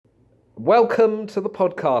Welcome to the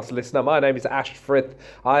podcast, listener. My name is Ash Frith.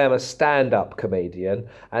 I am a stand up comedian.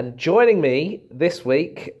 And joining me this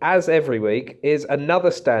week, as every week, is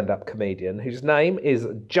another stand up comedian whose name is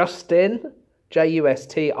Justin,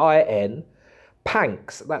 Justin,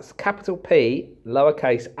 Panks. That's capital P,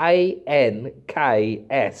 lowercase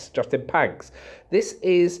Anks. Justin Panks. This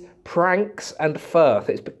is Pranks and Firth.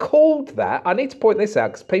 It's been called that. I need to point this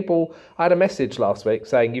out because I had a message last week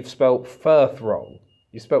saying you've spelt Firth wrong.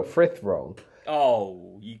 You spelt Frith wrong.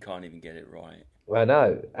 Oh, you can't even get it right. I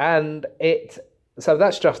know. So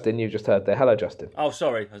that's Justin you just heard there. Hello, Justin. Oh,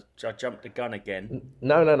 sorry, I jumped the gun again.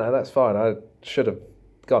 No, that's fine. I should have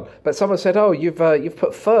gone. But someone said, oh, you've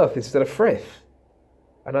put Firth instead of Frith.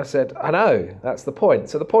 And I said, I know, that's the point.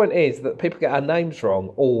 So the point is that people get our names wrong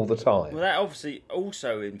all the time. Well, that obviously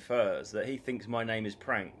also infers that he thinks my name is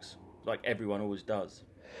Pranks, like everyone always does.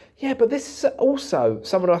 Yeah, but this is also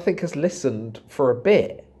someone I think has listened for a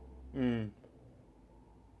bit. It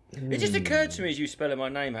just occurred to me as you spelling my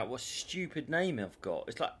name out, what a stupid name I've got.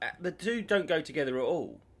 It's like the two don't go together at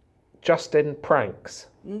all. Justin Pranks.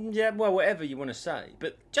 Yeah, well, whatever you want to say.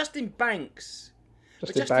 But Justin Banks.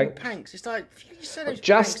 Justin Panks. It's like you said it was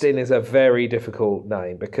Justin Panks. is a very difficult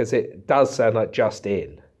name because it does sound like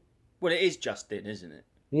Justin. Well, it is Justin, isn't it?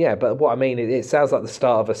 Yeah, but what I mean, it sounds like the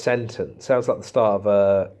start of a sentence. Sounds like the start of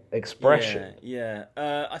a expression. Yeah.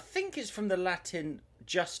 I think it's from the Latin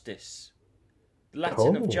justice.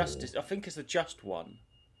 Latin of justice. I think it's the just one.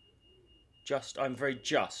 I'm very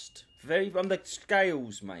just. I'm the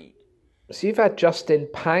scales, mate. So you've had Justin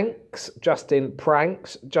Panks, Justin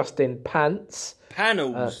Pranks, Justin Pants.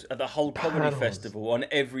 Panels at the whole comedy panels. festival on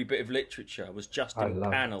every bit of literature was Justin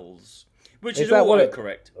love Panels. Which is that what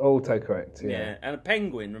autocorrect. Autocorrect, yeah. Yeah, and a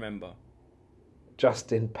penguin, remember?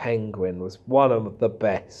 Justin Penguin was one of the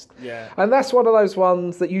best. Yeah. And that's one of those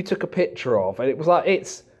ones that you took a picture of, and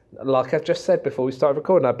it's like I've just said before we started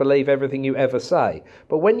recording, I believe everything you ever say.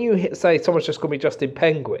 But when you say someone's just called me Justin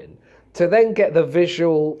Penguin, to then get the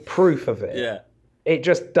visual proof of it, Yeah. it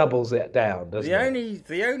just doubles it down, doesn't it?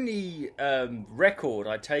 The only record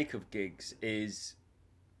I take of gigs is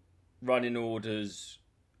running orders,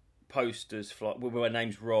 posters, where my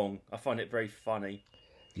name's wrong. I find it very funny.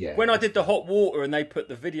 Yeah. When I did the hot water and they put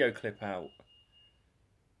the video clip out,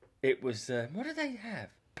 it was what did they have?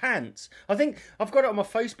 Pants. I think I've got it on my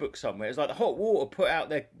Facebook somewhere. It's like the hot water put out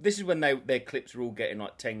their. This is when their clips were all getting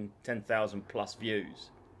like 10,000 plus views.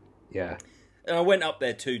 Yeah. And I went up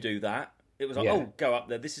there to do that. It was like, Yeah. oh, go up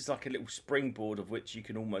there. This is like a little springboard of which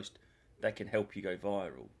they can help you go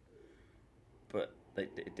viral. But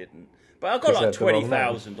it didn't. But I got like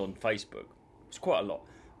 20,000 on Facebook. It's quite a lot,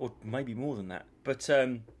 or maybe more than that. But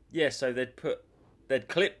yeah, so they'd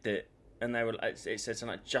clipped it, and they were. It said something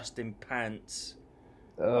like Justin Pants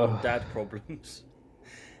on dad problems,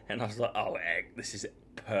 and I was like, oh, heck, this is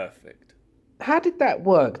perfect. How did that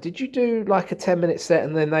work? Did you do like a 10-minute set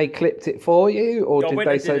and then they clipped it for you, or I went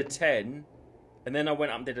and did a 10, and then I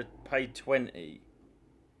went up and did a paid 20,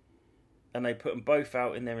 and they put them both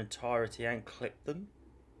out in their entirety and clipped them.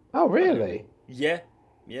 Oh, really? Yeah,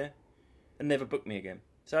 and never booked me again.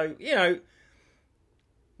 So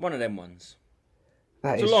one of them ones.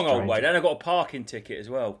 It's a long old way. Then I got a parking ticket as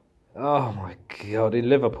well. Oh my God! In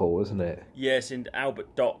Liverpool, isn't it? Yes, in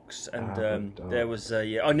Albert Docks, and there was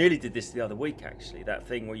I nearly did this the other week actually. That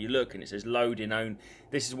thing where you look and it says loading own.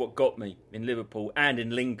 This is what got me in Liverpool and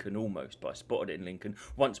in Lincoln almost, but I spotted it in Lincoln.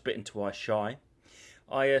 Once bitten, twice shy.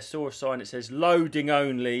 I saw a sign that says loading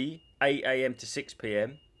only, 8 a.m. to 6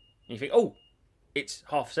 p.m. And you think, oh, it's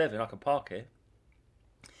 7:30. I can park here.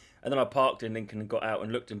 And then I parked in Lincoln and got out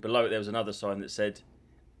and looked, and below it there was another sign that said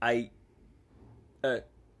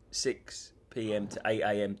 6 p.m. to 8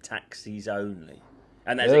 a.m. taxis only.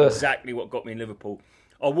 And that's exactly what got me in Liverpool.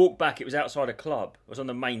 I walked back, it was outside a club. I was on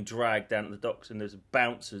the main drag down at the docks, and there's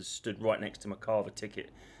bouncers stood right next to my car with a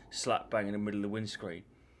ticket, slap bang in the middle of the windscreen.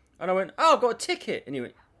 And I went, oh, I've got a ticket. And he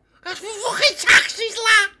went, that's fucking taxis,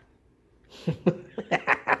 lad!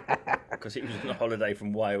 Because he was on a holiday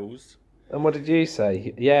from Wales. And what did you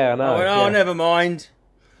say? Yeah, I know. I went, oh, yeah. never mind.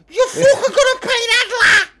 You're fucking gonna pay that,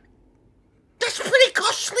 lad! That's pretty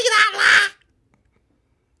costly, that,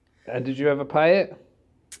 lad! And did you ever pay it?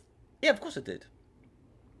 Yeah, of course I did.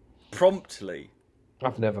 Promptly.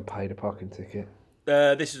 I've never paid a parking ticket.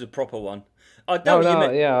 This is a proper one. I don't.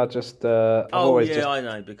 I just. I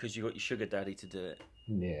know, because you got your sugar daddy to do it.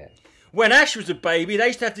 Yeah. When Ash was a baby, they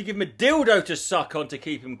used to have to give him a dildo to suck on to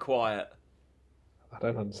keep him quiet. I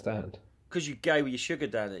don't understand. Because you gay with your sugar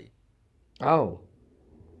daddy. Oh.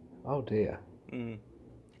 Oh dear. Mm.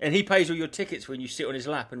 And he pays all your tickets when you sit on his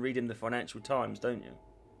lap and read him the Financial Times, don't you?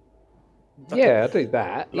 Yeah, I do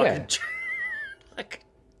that. like Yeah. like a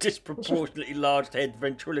disproportionately large head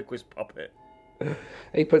ventriloquist puppet.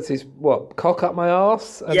 He puts his cock up my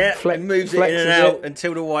arse and And moves it in and out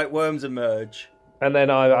until the white worms emerge. And then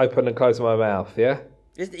I open and close my mouth, yeah?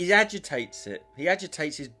 He agitates it. He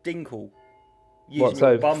agitates his dinkle. What,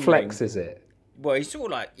 so flexes it? Well, he's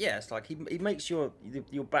sort of like, it's like he makes your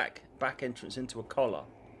back entrance into a collar.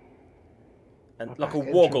 And like a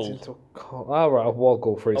woggle. Right, a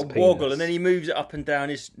woggle for his penis. A woggle, and then he moves it up and down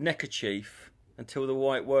his neckerchief until the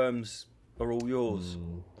white worms are all yours.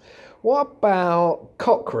 What about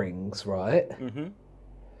cock rings, right? Mm-hmm.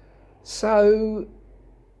 So,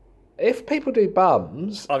 if people do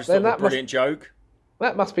bums, I just thought that brilliant joke.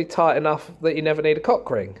 That must be tight enough that you never need a cock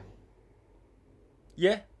ring.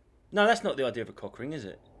 Yeah. No, that's not the idea of a cock ring, is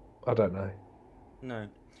it? I don't know. No.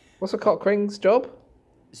 What's a cock ring's job?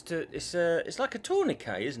 It's like a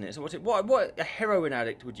tourniquet, isn't it? So what a heroin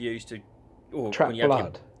addict would use to trap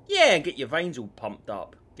blood. And get your veins all pumped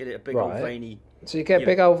up. Get it a big old veiny. So you get a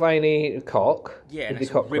big old veiny cock. Yeah, and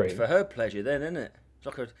it's ripped for her pleasure, then, isn't it? It's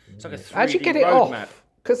like a 3D How'd you get it off?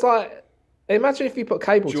 Because imagine if you put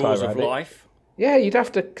cable tie Jaws of around life. Yeah, you'd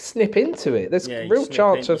have to snip into it. There's real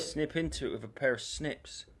chance of snip into it with a pair of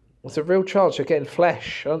snips. There's a real chance of getting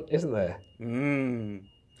flesh, isn't there? I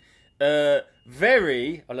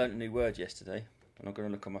learnt a new word yesterday. I'm not going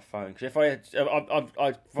to look on my phone because if I've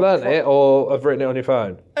learnt it or have written it on your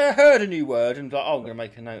phone. I heard a new word and I'm going to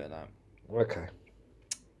make a note of that. Okay.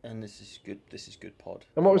 And this is good. This is good pod.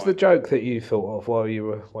 And what was the joke that you thought of while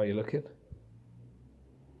you're looking?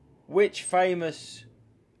 Which famous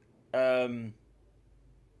Tony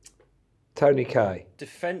Kaye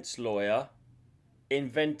defence lawyer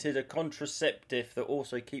invented a contraceptive that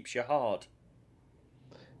also keeps you hard?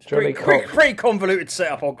 Pretty convoluted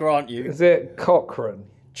setup, I'll grant you. Is it Cochrane?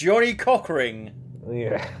 Johnny Cockring.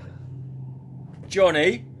 Yeah.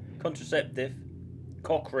 Johnny, contraceptive,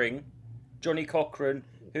 Cockring, Johnny Cochran,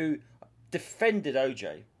 who defended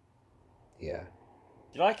OJ. Yeah.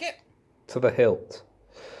 Do you like it? To the hilt.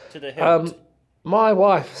 To the hilt. My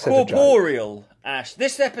wife said corporeal, Ash.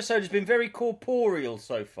 This episode has been very corporeal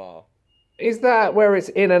so far. Is that where it's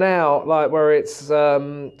in and out, like where it's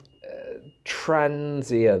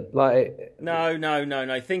transient? Like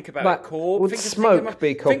no. Think about it. Corp. Would smoke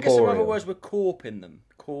be corporeal? Think of some other words with corp in them.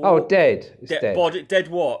 Corp. Oh, dead. It's dead. Body. Dead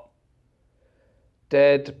what?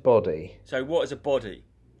 Dead body. So what is a body?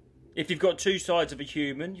 If you've got two sides of a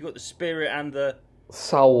human, you've got the spirit and the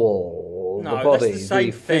soul. No, the body, that's the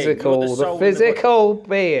same physical, the physical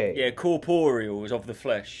being. Yeah, corporeal is of the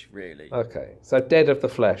flesh, really. Okay, so dead of the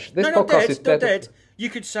flesh. This podcast podcast is dead. Not dead. You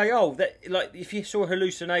could say, like if you saw a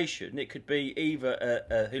hallucination, it could be either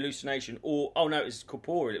a hallucination or it was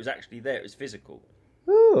corporeal. It was actually there. It was physical.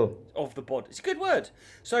 Oh. Of the body. It's a good word.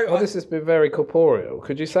 So this has been very corporeal.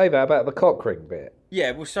 Could you say that about the cock ring bit?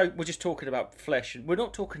 Yeah, we're just talking about flesh, and we're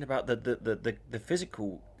not talking about the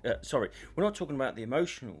physical. We're not talking about the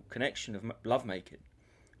emotional connection of lovemaking.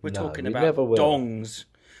 We're talking about dongs.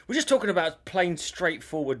 We're just talking about plain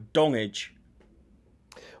straightforward dongage.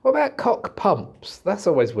 What about cock pumps? That's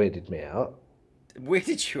always weirded me out.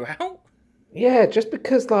 Weirded you out? Yeah, just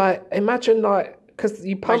because, imagine, because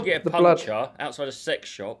you pump the blood outside a sex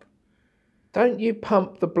shop. Don't you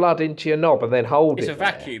pump the blood into your knob and then hold it? It's a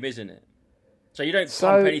vacuum, isn't it? So you don't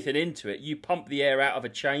pump anything into it. You pump the air out of a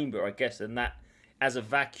chamber, I guess, and that, as a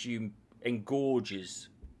vacuum, engorges.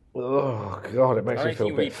 Oh God, it makes me feel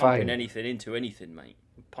a bit faint. Pumping anything into anything, mate.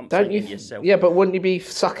 Don't you? Yourself. Yeah, but wouldn't you be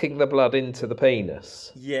sucking the blood into the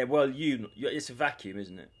penis? Yeah, well, it's a vacuum,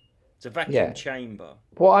 isn't it? It's a vacuum chamber.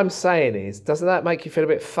 What I'm saying is, doesn't that make you feel a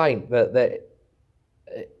bit faint? That it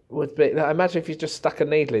would be. Imagine if you just stuck a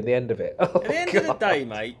needle in the end of it. At the end of the day,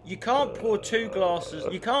 mate, you can't pour 2 glasses.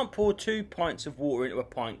 You can't pour 2 pints of water into a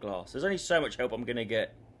pint glass. There's only so much help I'm going to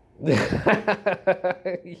get. Yeah,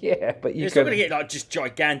 but it's not going to get just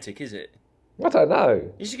gigantic, is it? I don't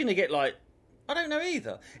know. It's just going to get I don't know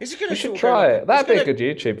either. It's going to. You should try it. That'd be a good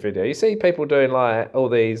YouTube video. You see people doing all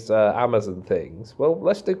these Amazon things. Well,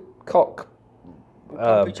 let's do cock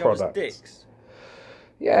products. Dicks.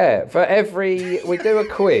 Yeah, we do a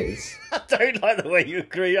quiz. I don't like the way you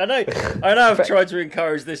agree. I know I've tried to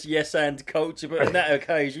encourage this yes and culture, but on that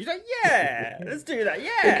occasion, you're like, yeah, let's do that,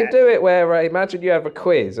 yeah. We could do it where, imagine you have a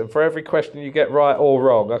quiz, and for every question you get right or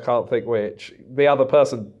wrong, I can't think which, the other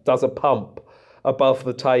person does a pump above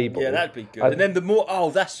the table. Yeah, that'd be good. And then the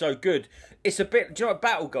more, that's so good. It's a bit, do you know what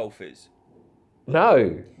battle golf is?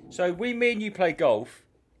 No. So me and you play golf,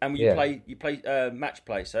 and you play match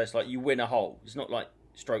play, so it's like you win a hole. It's not like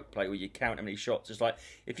stroke play where you count how many shots. It's like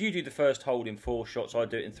if you do the first hole in 4 shots, I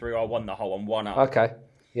do it in 3. I won the hole. I'm 1 up. Okay.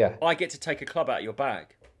 Yeah. I get to take a club out of your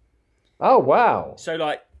bag. Oh, wow. So,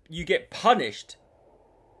 like, you get punished.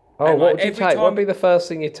 Oh, and, what like, would you every take? time- What would be the first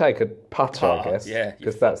thing you take? A putter, I guess. yeah.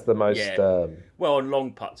 Because that's the most Well, on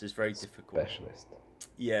long putts, it's very difficult. specialist.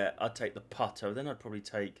 Yeah, I'd take the putter. Then I'd probably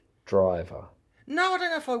take... Driver. No, I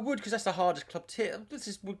don't know if I would, because that's the hardest club to hit.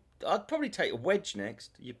 I'd probably take a wedge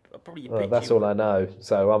next. That's all I know,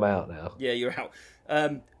 so I'm out now. Yeah, you're out.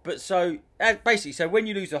 But so, basically, so when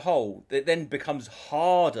you lose a hole, it then becomes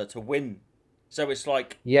harder to win. So it's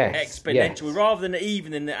like exponential. Yes. Rather than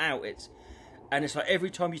evening it out, and it's like every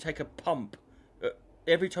time you take a pump,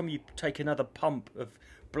 every time you take another pump of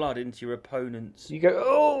blood into your opponent's... You go,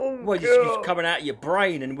 oh, Well, God. it's coming out of your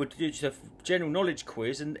brain, and we'll do a general knowledge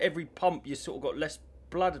quiz, and every pump you sort of got less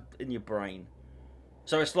blood in your brain.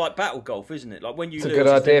 So it's like battle golf, isn't it? Like when you It's a lose, good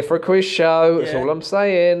idea for a quiz show. That's Yeah. all I'm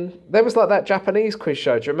saying. There was like that Japanese quiz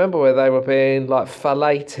show. Do you remember where they were being like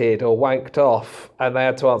filleted or wanked off, and they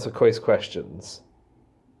had to answer quiz questions?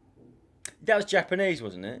 That was Japanese,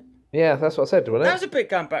 wasn't it? Yeah, that's what I said, wasn't it? That was a bit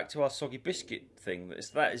going back to our soggy biscuit thing.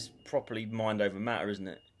 That is properly mind over matter, isn't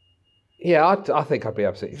it? Yeah, I think I'd be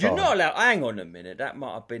absolutely fine. You're not allowed. Hang on a minute. That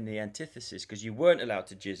might have been the antithesis because you weren't allowed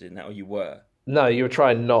to jizz in that, or you were. No, you were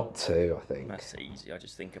trying not to, I think. That's easy. I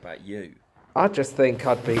just think about you. I just think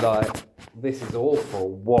I'd be like, this is awful.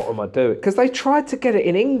 What am I doing? Because they tried to get it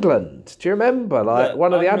in England. Do you remember? Like Look,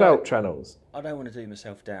 one of the I'm adult not- channels. I don't want to do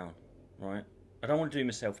myself down, right? I don't want to do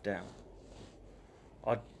myself down.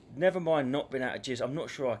 I'd never mind not being able to jizz. I'm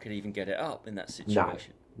not sure I could even get it up in that No.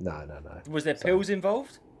 situation. No. Was there pills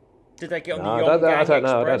involved? Did they get on No, the I Yongang don't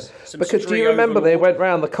know. Express? Some Because do Stree you remember they Overlord? went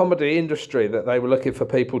round the comedy industry that they were looking for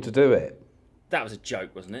people to do it? That was a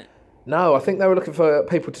joke, wasn't it? No, I think they were looking for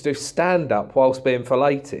people to do stand-up whilst being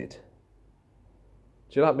filleted.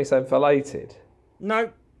 Do you like me saying filleted?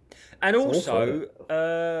 No. And It's also,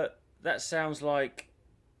 that sounds like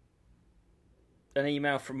an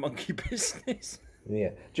email from Monkey Business.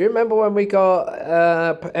 Yeah. Do you remember when we got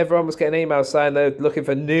everyone was getting emails saying they're looking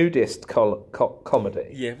for nudist comedy?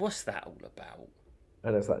 Yeah, what's that all about?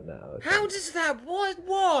 And it's like, no. How does that...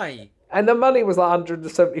 Why? And the money was like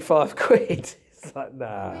 175 quid. It's like, nah.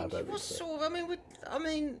 I don't What think so. sort of... I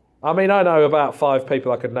mean, I know about 5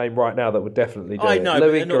 people I could name right now that would definitely do it. I know, but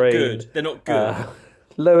Louis they're not Green, good. They're not good.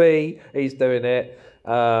 Louis, he's doing it.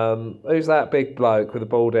 Who's that big bloke with a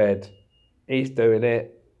bald head? He's doing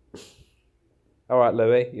it. All right,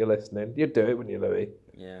 Louis, you're listening. You'd do it, wouldn't you, Louis?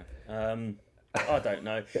 Yeah. I don't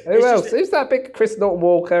know. Who else? Who's that big Chris Norton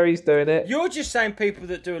Walker? He's doing it. You're just saying people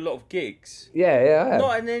that do a lot of gigs. Yeah, I am.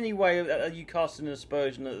 Not in any way are you casting an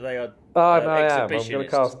aspersion that they are Oh, no, I am.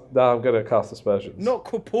 exhibitionists. I'm going to cast aspersions. Not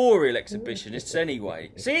corporeal exhibitionists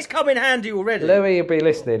anyway. See, it's come in handy already. Louis, you'll be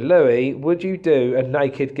listening. Louis, would you do a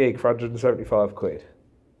naked gig for 175 quid?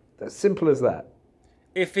 As simple as that.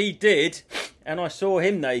 If he did, and I saw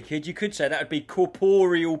him naked, you could say that would be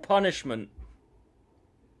corporeal punishment.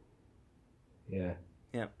 Yeah.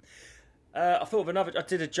 Yeah. I thought of another. I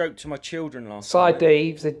did a joke to my children last Side night.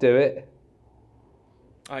 Deves, they'd do it.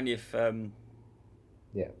 Only if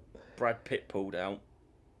Yeah. Brad Pitt pulled out.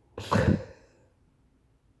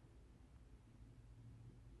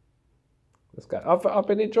 Let's go. I've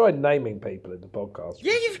been enjoying naming people in the podcast.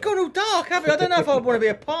 Yeah, you've gone all dark, haven't you? I don't know if I want to be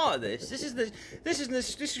a part of this.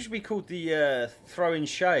 This should be called the throwing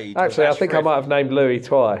shade. with Actually, I Ash think I Frith. might have named Louis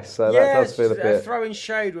twice, so that does feel a bit. Throwing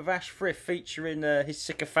shade with Ash Frith featuring his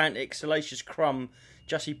sycophantic, salacious crumb,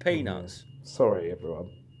 Jussie Peanuts. Sorry, everyone.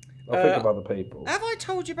 I'll think of other people. Have I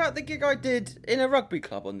told you about the gig I did in a rugby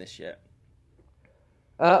club on this yet?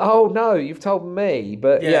 Oh no, you've told me,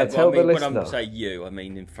 but yeah, but tell I mean, the listener. When I say you, I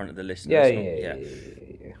mean in front of the listeners.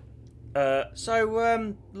 Yeah.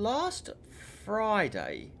 So last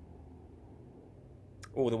Friday,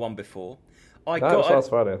 or the one before, No, it was last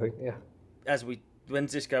Friday, I think. Yeah.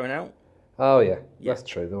 When's this going out? Oh yeah, that's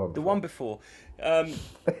true. The one. The one before. I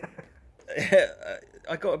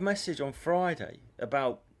got a message on Friday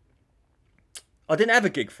about. I didn't have a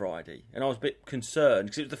gig Friday, and I was a bit concerned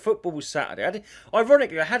because the football was Saturday.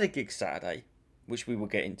 Ironically, I had a gig Saturday, which we will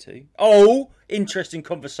get into. Oh, interesting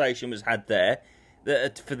conversation was had there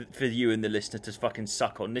for you and the listener to fucking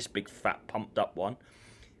suck on this big fat pumped up one.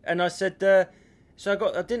 And I said,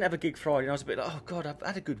 so I didn't have a gig Friday, and I was a bit like, oh god, I've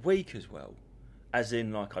had a good week as well, as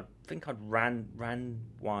in like I think I'd ran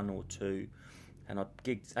one or two, and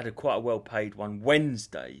had quite a well paid one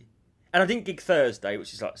Wednesday. And I didn't gig Thursday,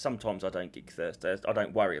 which is like, sometimes I don't gig Thursday. I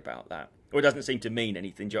don't worry about that. Or it doesn't seem to mean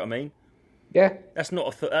anything, do you know what I mean? Yeah. That's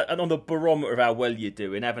not and on the barometer of how well you're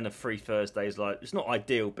doing, having a free Thursday is like, it's not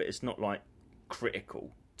ideal, but it's not like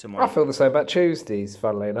critical to my. I feel the same about Tuesdays,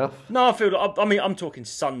 funnily enough. No, I feel like, I mean, I'm talking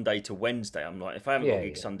Sunday to Wednesday. I'm like, if I haven't got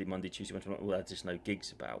gigs Yeah. Sunday, Monday, Tuesday, Wednesday, I'm like, well, there's just no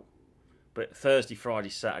gigs about. But Thursday, Friday,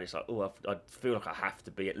 Saturday, it's like, oh, I feel like I have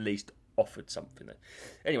to be at least offered something.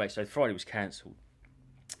 Anyway, so Friday was cancelled.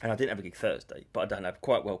 And I didn't have a gig Thursday, but I done have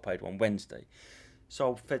quite well paid one Wednesday.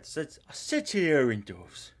 So I said to the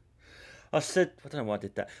Erindorfs, I don't know why I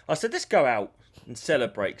did that. I said, let's go out and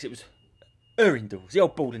celebrate, because it was Erindorfs, the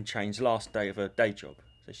old ball and chain's last day of her day job.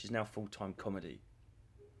 So she's now full-time comedy.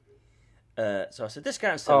 So I said, let's go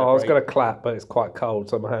out and celebrate. Oh, I was going to clap, but it's quite cold,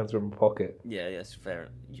 so my hands are in my pocket. Yeah, that's fair.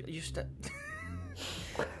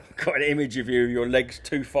 Got an image of you, your legs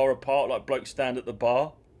too far apart, like blokes stand at the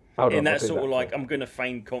bar. In that sort of like, I'm going to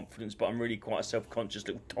feign confidence, but I'm really quite a self-conscious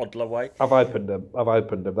little toddler way. I've opened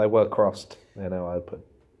them. They were crossed. They're now open.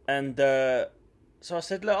 And so I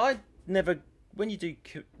said, look, I never. When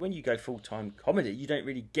you go full-time comedy, you don't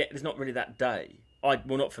really get. There's not really that day. Well,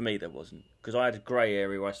 not for me, there wasn't, because I had a grey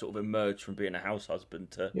area where I sort of emerged from being a house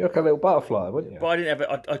husband to. You're like a little butterfly, wouldn't you? But I didn't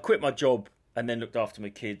ever. I quit my job and then looked after my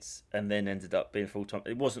kids, and then ended up being full-time.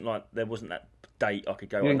 It wasn't like there wasn't that date I could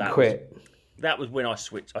go. You didn't quit. That was when I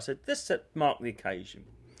switched. I said, let's mark the occasion.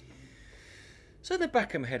 So in the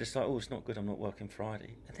back of my head, it's like, oh, it's not good, I'm not working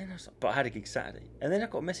Friday. And then I was like, but I had a gig Saturday. And then I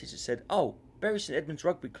got a message that said, oh, Bury St Edmunds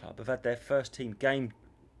Rugby Club have had their first team game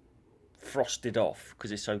frosted off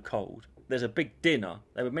because it's so cold. There's a big dinner.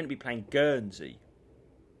 They were meant to be playing Guernsey.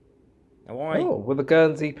 Now, were the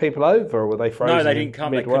Guernsey people over, or were they frozen? No, they didn't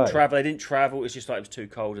come. Midway? They couldn't travel. They didn't travel. It was just like it was too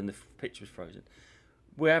cold and the pitch was frozen.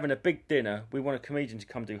 We're having a big dinner. We want a comedian to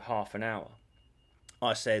come do half an hour.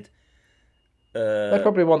 I said... they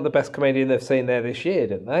probably want the best comedian they've seen there this year,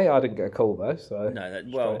 didn't they? I didn't get a call, though. So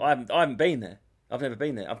No, I haven't been there. I've never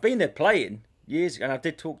been there. I've been there playing years ago, and I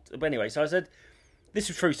did talk... But anyway, so I said... This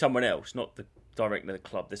was through someone else, not the director of the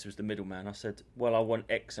club. This was the middleman. I said, well, I want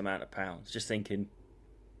X amount of pounds. Just thinking,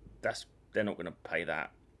 they're not going to pay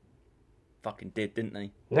that. Fucking didn't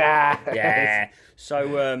they? Yeah. So...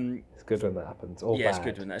 it's good when that happens. Or yeah, bad. It's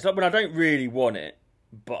good when that. It's like when I don't really want it,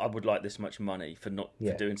 but I would like this much money for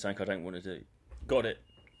doing something I don't want to do. Got it.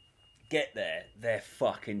 Get there. They're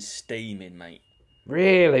fucking steaming, mate.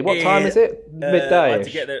 Really? What time is it? Midday. I had to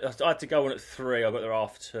get there. I had to go on at 3. I got there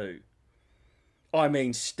after 2. I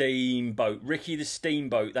mean, steamboat. Ricky the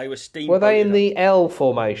Steamboat. They were steamboat. Were they in the L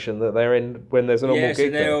formation that they're in when there's a normal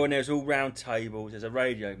gig? Yes, and there's all round tables. There's a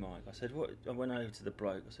radio mic. I said, what? I went over to the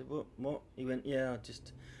bloke. I said, what? He went, yeah,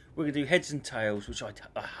 we're going to do heads and tails, which I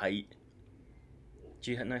hate.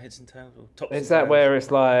 Do you know heads and tails? Or tops Is that where it's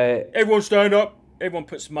like... Everyone stand up. Everyone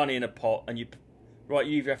puts money in a pot, and you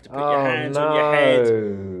either have to put your hands on your head.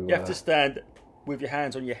 You have to stand with your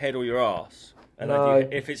hands on your head or your arse. And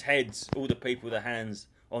if it's heads, all the people with their hands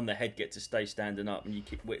on their head get to stay standing up, and you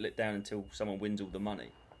whittle it down until someone wins all the money.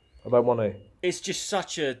 I don't want to. It's just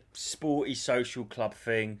such a sporty social club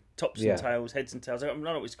thing. Tops and tails, heads and tails. I don't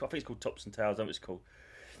know what it's called. I think it's called Tops and Tails. I don't know what it's called.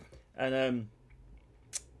 And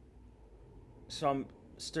so I'm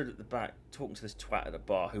stood at the back talking to this twat at the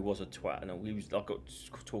bar who was a twat, and I got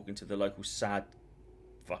talking to the local sad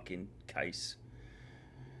fucking case.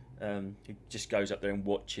 He just goes up there and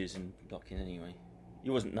watches and fucking anyway. He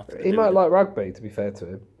wasn't nothing. He might like rugby, to be fair to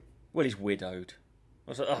him. Well, he's widowed.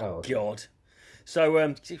 I was like, oh God.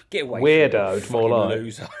 So get away. Weirdoed, from more like.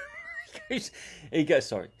 Loser. He goes.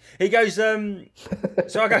 So I go. I'm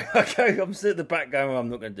sitting at the back going, I'm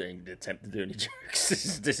not going to attempt to do any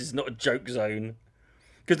jokes. This is not a joke zone.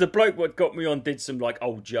 Because the bloke what got me on did some like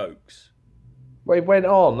old jokes. Well, he went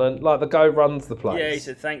on and like the guy runs the place. Yeah, he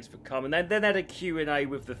said thanks for coming. Then had a Q&A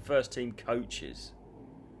with the first team coaches.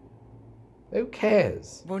 Who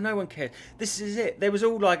cares? Well, no one cares. This is it. There was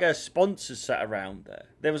all like sponsors sat around there.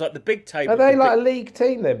 There was like the big table. Are they like a league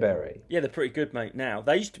team then, Berry? Yeah, they're pretty good, mate. Now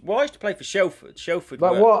I used to play for Shelford. Shelford.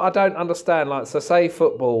 Like what? I don't understand. Like, so say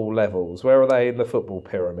football levels. Where are they in the football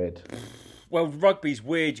pyramid? Well, rugby's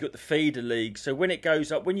weird. You've got the feeder league. So when it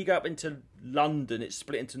goes up, when you go up into London, it's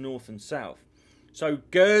split into north and south. So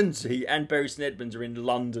Guernsey and Bury St Edmunds are in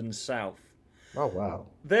London South. Oh wow!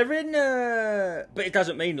 They're in, but it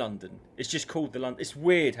doesn't mean London. It's just called the London. It's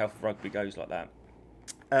weird how rugby goes like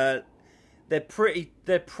that.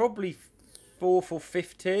 They're probably 4th or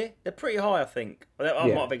 5th tier. They're pretty high, I think. I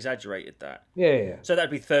might have exaggerated that. Yeah. So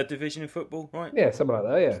that'd be 3rd division in football, right? Yeah, something like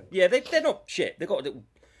that. Yeah. Yeah, they're not shit.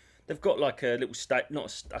 They've got like a little not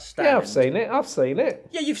a stand. Yeah, I've seen it.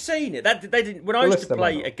 Yeah, you've seen it. They didn't. When I used to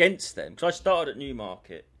play against them, because I started at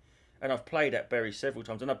Newmarket, and I've played at Bury several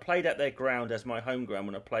times, and I played at their ground as my home ground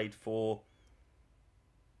when I played for.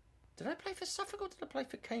 Did I play for Suffolk or did I play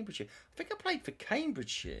for Cambridgeshire? I think I played for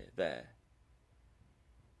Cambridgeshire there.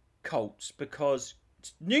 Colts, because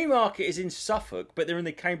Newmarket is in Suffolk, but they're in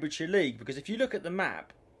the Cambridgeshire League, because if you look at the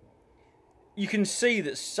map, you can see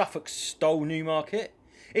that Suffolk stole Newmarket.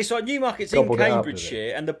 It's like Newmarket's in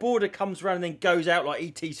Cambridgeshire, and the border comes around and then goes out like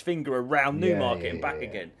E.T.'s finger around Newmarket and back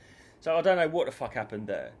again. So I don't know what the fuck happened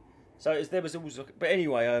there. So there was always, but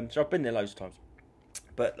anyway, so I've been there loads of times.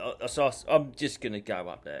 But I'm just gonna go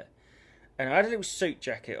up there, and I had a little suit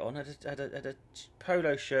jacket on, had a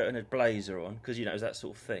polo shirt and a blazer on, because it was that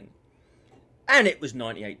sort of thing. And it was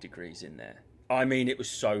 98 degrees in there. I mean, it was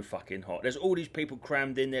so fucking hot. There's all these people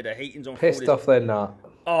crammed in there. The heating's on. Pissed off their nut.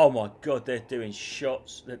 Oh my God, they're doing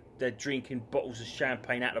shots. They're drinking bottles of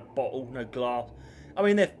champagne out of a bottle, no glass. I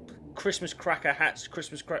mean, they're Christmas cracker hats,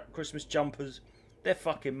 Christmas jumpers. They're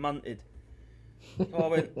fucking munted.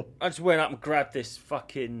 So I just went up and grabbed this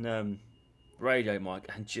fucking radio mic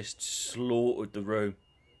and just slaughtered the room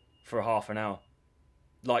for half an hour.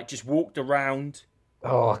 Like, just walked around.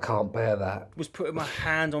 Oh, I can't bear that. Was putting my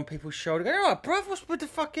hand on people's shoulder, going, "All right, bruv,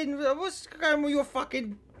 what's going with your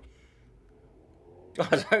fucking?"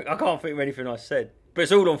 I can't think of anything I said, but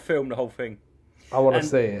it's all on film. The whole thing. I want to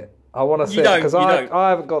see it. I want to see it because I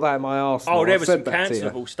haven't got that in my arsenal. Oh, there was some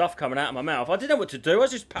cancelable stuff coming out of my mouth. I didn't know what to do.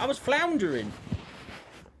 I was floundering.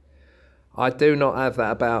 I do not have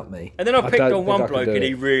that about me. And then I picked on one bloke, and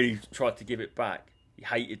he really tried to give it back. He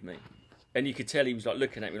hated me. And you could tell he was like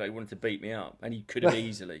looking at me like he wanted to beat me up, and he could have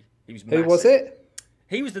easily. He was massive. Who was it?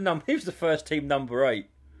 He was the first team number 8,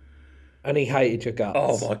 and he hated your guts.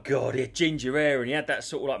 Oh my God, he had ginger hair, and he had that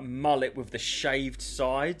sort of like mullet with the shaved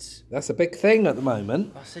sides. That's a big thing at the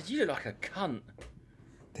moment. I said, "You look like a cunt."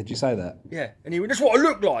 Did you say that? Yeah, and he went, "That's what I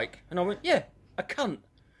look like," and I went, "Yeah, a cunt."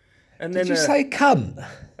 And then did you say cunt?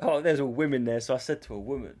 Oh, there's all women there, so I said to a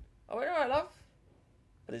woman, I went, "All right, love."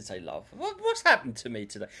 I didn't say love. What's happened to me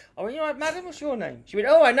today? I went, "You all right, madam, what's your name?" She went,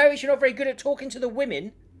 "Oh, I noticed you're not very good at talking to the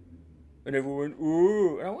women." And everyone went,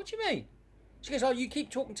 "Ooh." And I went, "What do you mean?" She goes, "Oh, you keep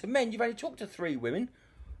talking to men. You've only talked to 3 women."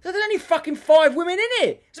 So there's only fucking 5 women in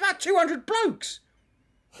it. It's about 200 blokes.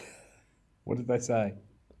 What did they say?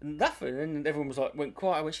 Nothing. And everyone was like, went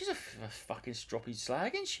quiet. I went, "She's a fucking stroppy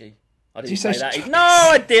slag, isn't she?" I didn't say that. No,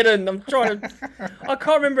 I didn't. I'm trying to. I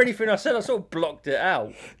can't remember anything I said. I sort of blocked it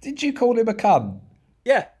out. Did you call him a cunt?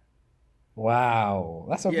 Yeah. Wow,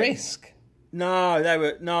 that's a risk.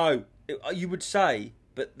 No, you would say,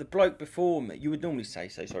 but the bloke before me, you would normally say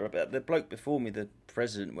so, sorry, but the bloke before me, the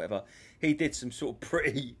president, whatever, he did some sort of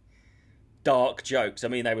pretty dark jokes. I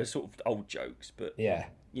mean, they were sort of old jokes, but yeah,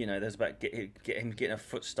 there's about get him getting a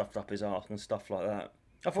foot stuffed up his arse and stuff like that.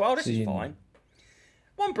 I thought, oh, this is fine.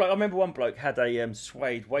 I remember one bloke had a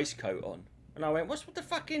suede waistcoat on, and I went, "What's with the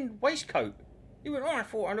fucking waistcoat?" He went, "Oh, I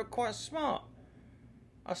thought I looked quite smart."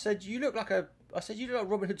 I said, you look like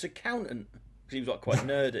Robin Hood's accountant," because he was like quite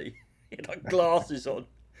nerdy. He had like glasses on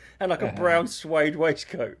and like a brown suede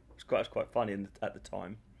waistcoat. It was quite funny at the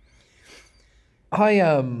time.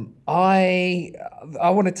 I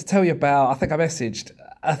wanted to tell you about. I think I messaged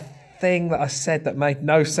a thing that I said that made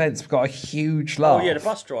no sense. Got a huge laugh. Oh yeah, the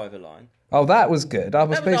bus driver line. Oh, that was good. I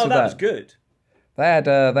was pleased with that. That was good. They had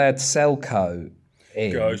Selco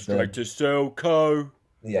in. Go straight to Selco.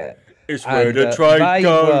 Yeah. It's where the trade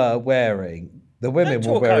goes. The women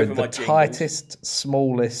were wearing the tightest,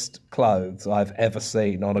 smallest clothes I've ever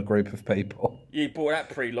seen on a group of people. You bought that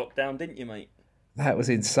pre-lockdown, didn't you, mate? That was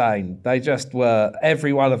insane. They just were,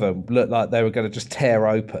 every one of them looked like they were going to just tear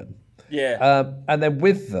open. Yeah. And then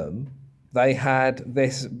with them, they had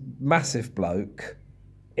this massive bloke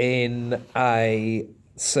in a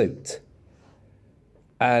suit.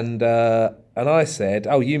 And I said,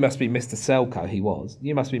 "Oh, you must be Mr. Selco." He was.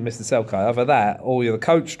 "You must be Mr. Selco. Either that or you're the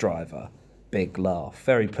coach driver." Big laugh.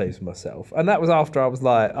 Very pleased with myself. And that was after I was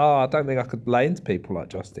like, "Oh, I don't think I could lay into people like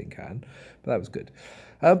Justin can." But that was good.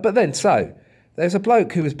 But then, so, there's a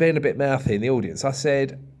bloke who was being a bit mouthy in the audience. I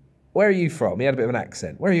said, "Where are you from?" He had a bit of an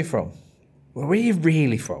accent. "Where are you from?" "Well, where are you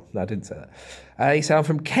really from?" No, I didn't say that. He said, "I'm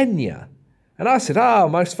from Kenya." And I said, "Oh,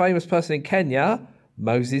 most famous person in Kenya,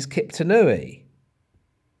 Moses Kiptanui."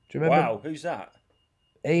 Do you remember? Wow, who's that?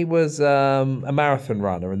 He was a marathon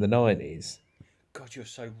runner in the 90s. God, you're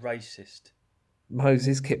so racist.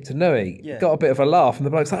 Moses Kiptanui. Yeah. Got a bit of a laugh, and the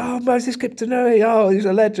bloke's like, "Oh, Moses Kiptanui, oh, he's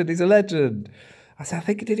a legend, he's a legend." I said,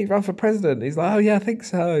 "Did he run for president?" He's like, "Oh, yeah, I think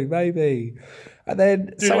so, maybe." And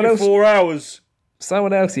then someone else... 4 hours.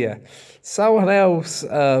 Someone else, yeah. Someone else,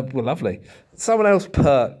 well, lovely. Someone else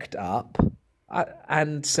perked up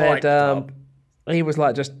and said, he was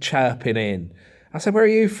like just chirping in. I said, "Where are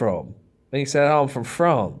you from?" And he said, "Oh, I'm from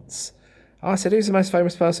France." I said, "Who's the most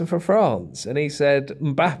famous person from France?" And he said,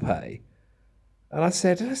 "Mbappe." And I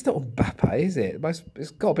said, that's not Mbappe, is it?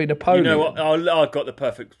 It's got to be You Napoleon. know what? I got the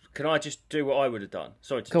perfect. Can I just do what I would have done?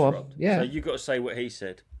 Sorry to Go on, interrupt. yeah. So you got to say what he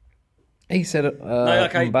said. He said, No,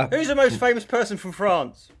 okay. Who's the most famous person from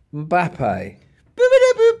France? Mbappe.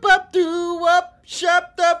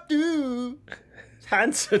 It's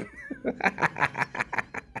Hanson.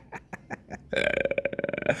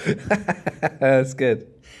 That's good.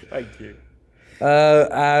 Thank you.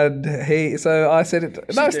 And so I said,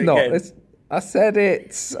 no, it's not. Again. I said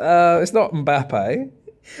it's not Mbappe.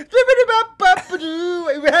 It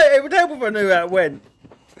would help if I knew how it went.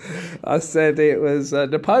 I said it was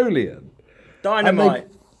Napoleon. Dynamite.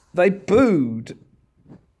 And they booed.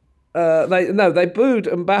 They booed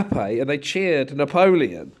Mbappe and they cheered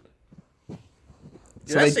Napoleon.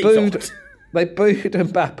 So Yeah, they booed. They booed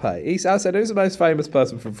Mbappe. I said, who's the most famous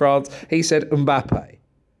person from France? He said Mbappe.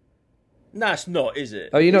 No, it's not, is it?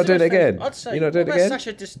 Oh, you're not doing it again? I'd say. You're not doing it again?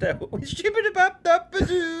 Sacha Distel.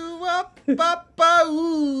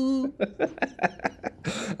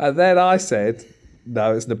 And then I said,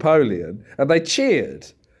 no, it's Napoleon. And they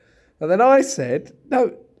cheered. And then I said,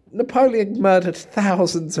 no, Napoleon murdered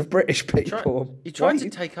thousands of British people. He tried to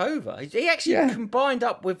take over. He actually combined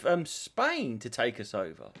up with Spain to take us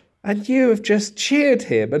over. And you have just cheered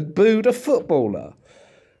him and booed a footballer,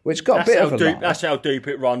 which got a bit of a laugh. That's how deep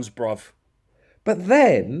it runs, bruv. But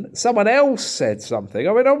then someone else said something.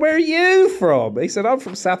 I went, oh, where are you from? He said, I'm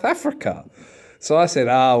from South Africa. So I said,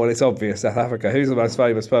 well, it's obvious, South Africa. Who's the most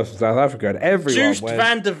famous person from South Africa? And everyone Joost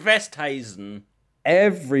van der Westhuizen.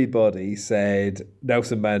 Everybody said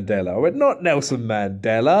Nelson Mandela. I went, not Nelson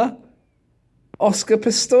Mandela. Oscar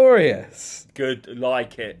Pistorius. Good,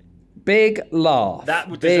 like it. Big laugh.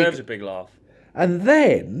 That deserves a big laugh. And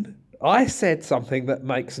then I said something that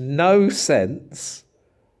makes no sense,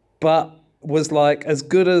 but was like as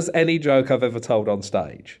good as any joke I've ever told on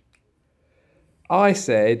stage. I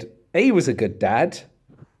said, he was a good dad.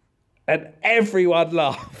 And everyone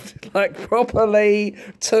laughed, like properly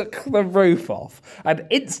took the roof off. And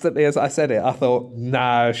instantly as I said it, I thought,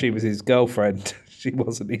 no, she was his girlfriend. She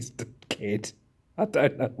wasn't his kid. I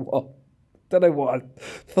don't know what I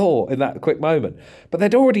thought in that quick moment. But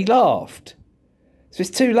they'd already laughed. So it's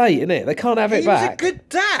too late, isn't it? They can't have it back. He was a good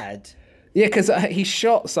dad. Yeah, because he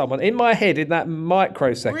shot someone. In my head, in that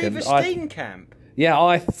microsecond... Reeva Steenkamp. Yeah,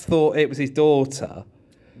 I thought it was his daughter.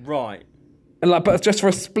 Right. And but just for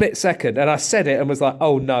a split second. And I said it and was like,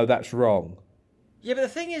 oh, no, that's wrong. Yeah, but the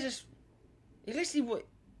thing is at least he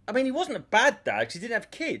wasn't a bad dad because he didn't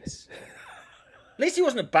have kids. At least he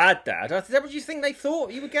wasn't a bad dad. Is that what you think they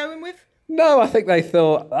thought you were going with? No, I think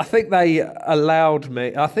they allowed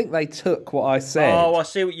me. I think they took what I said. Oh, I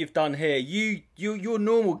see what you've done here. Your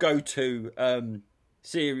normal go-to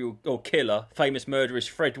serial or killer, famous murderer is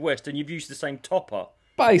Fred West, and you've used the same topper.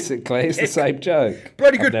 Basically, it's the same joke.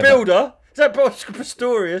 Bloody good builder. Is that Oscar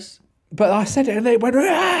Pistorius? But I said it and they went,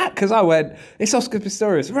 rah! Because I went, it's Oscar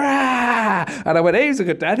Pistorius, rah! And I went, he was a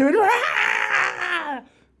good dad. He went, rah!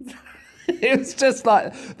 It was just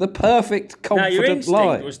like the perfect, confident your instinct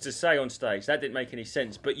line. was to say on stage, that didn't make any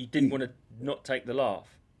sense, but you didn't want to not take the laugh.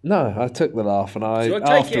 No, I took the laugh and So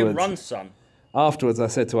take it and run, son. Afterwards, I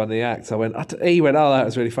said to one of the acts, he went, oh, that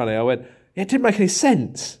was really funny. I went, it didn't make any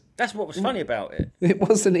sense. That's what was funny about it. It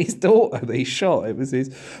wasn't his daughter that he shot. It was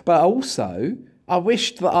his. But also, I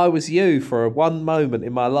wished that I was you for one moment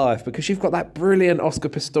in my life because you've got that brilliant Oscar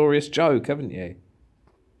Pistorius joke, haven't you?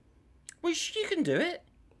 Well, you can do it.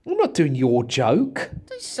 I'm not doing your joke.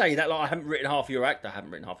 Don't say that like I haven't written half your act. I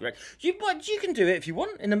haven't written half your act. You can do it if you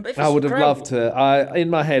want. I would have loved to.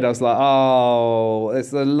 In my head, I was like, oh,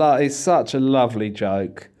 it's such a lovely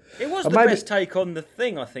joke. It was the best take on the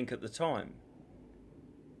thing, I think, at the time.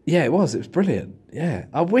 Yeah, it was. It was brilliant. Yeah.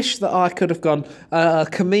 I wish that I could have gone,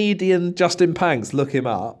 comedian Justin Panks, look him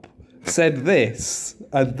up, said this,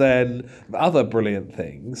 and then other brilliant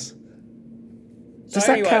things. Does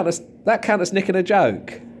that count as nicking a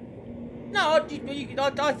joke? No, I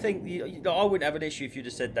think I wouldn't have an issue if you'd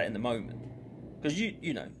have said that in the moment. Because,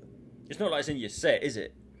 you know, it's not like it's in your set, is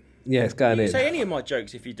it? Yeah, it's going in. You can say any of my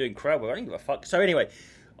jokes if you're doing crowd work. I don't give a fuck. So anyway,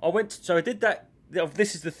 I did that.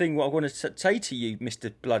 This is the thing what I want to say to you,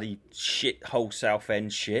 Mr. Bloody shithole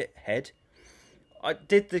Southend shithead. I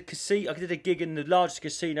did a gig in the largest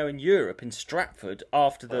casino in Europe in Stratford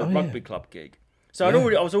after the rugby club gig. So I'd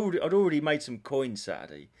already made some coins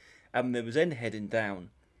Saturday, and there was then heading down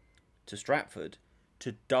to Stratford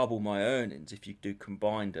to double my earnings if you do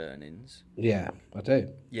combined earnings. Yeah, I do.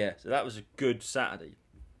 Yeah, so that was a good Saturday.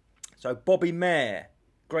 So Bobby Mayer,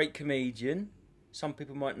 great comedian. Some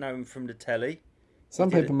people might know him from the telly. Some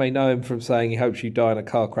people may know him from saying he hopes you die in a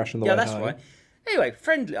car crash on the way home. Yeah, that's right. Anyway,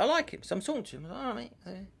 friendly. I like him, so I'm talking to him. I was like, all right,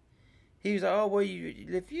 mate. He was like, oh, well,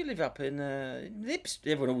 you live up in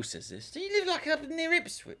Ipswich. Everyone always says this. Do you live like up near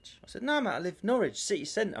Ipswich? I said, no, mate, I live Norwich, city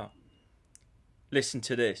centre. Listen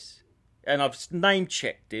to this. And I've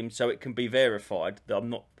name-checked him so it can be verified that I'm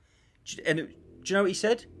not... And do you know what he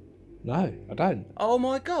said? No, I don't. Oh,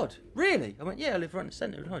 my God. Really? I went, yeah, I live right in the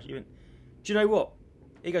centre of Norwich. He went, do you know what?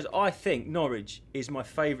 He goes, I think Norwich is my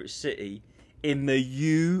favourite city in the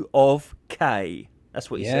U of K.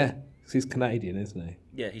 That's what he said. Yeah, because he's Canadian, isn't he?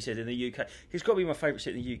 Yeah, he said in the UK. He's got to be my favourite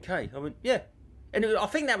city in the UK. I went, yeah. And I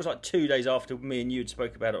think that was like 2 days after me and you had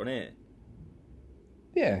spoke about it on air.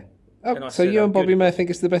 Yeah. Oh, so you and Bobby May think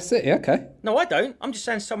it's the best city? Okay. No, I don't. I'm just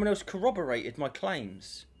saying someone else corroborated my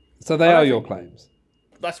claims. So they are your claims?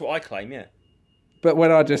 That's what I claim, yeah. But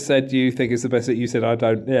when I just said you think it's the best city, you said I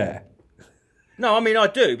don't, yeah. No, I mean, I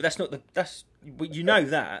do, but that's not the... You know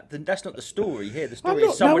that. That's not the story here. The story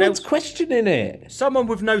is someone else... No one's questioning it. Someone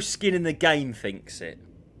with no skin in the game thinks it.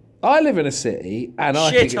 I live in a city, and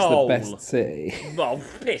I think it's the best city. Oh,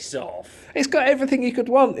 piss off. It's got everything you could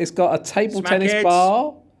want. It's got a table tennis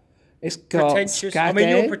bar. It's got pretentious. I mean,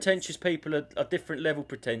 your pretentious people are different level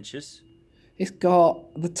pretentious. It's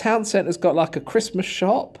got... The town centre's got like a Christmas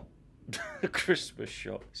shop. A Christmas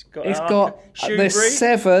shop. There's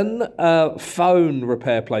 7 phone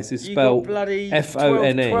repair places spelled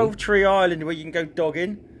F-O-N-E. 12 Tree Island where you can go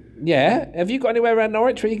dogging. Yeah. Have you got anywhere around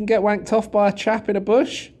Norwich where you can get wanked off by a chap in a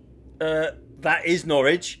bush? That is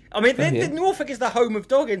Norwich. I mean, Norfolk is the home of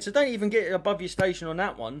dogging, so don't even get above your station on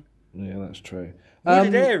that one. Yeah, that's true.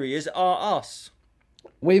 Wooded areas are us.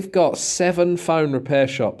 We've got 7 phone repair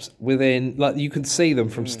shops within, like, you can see them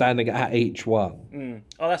from standing at each one.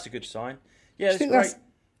 Oh, that's a good sign. Yeah, do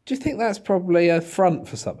you think that's probably a front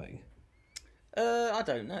for something? I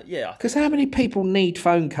don't know. Yeah. Because how many people need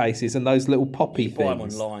phone cases and those little poppy things? You bought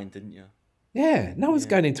them online, didn't you? Yeah, no one's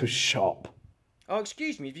going into a shop. Oh,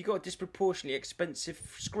 excuse me, have you got a disproportionately expensive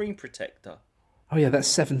screen protector? Oh, yeah, that's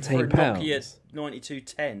 £17. For a Nokia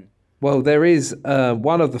 9210. Well, there is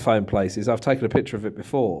one of the phone places, I've taken a picture of it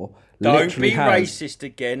before. Don't be racist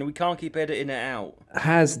again. We can't keep editing it out.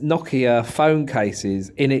 Has Nokia phone cases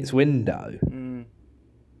in its window.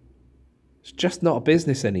 It's just not a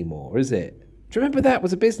business anymore, is it? Do you remember that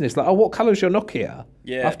was a business? Like, oh, what colour's your Nokia?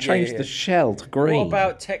 Yeah. I've changed the shell to green. What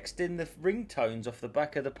about texting the ringtones off the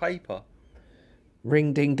back of the paper?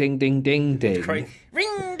 Ring, ding, ding, ding, ding, ding. Ring,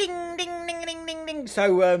 ding, ding, ding, ding, ding, ding.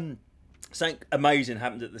 So, something amazing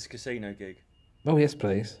happened at this casino gig. Oh, yes,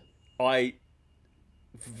 please. I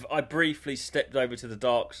briefly stepped over to the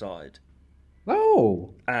dark side.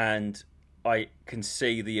 Oh. And I can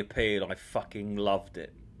see the appeal. I fucking loved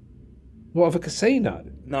it. What, of a casino?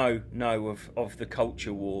 No, of the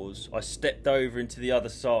culture wars. I stepped over into the other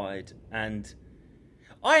side, and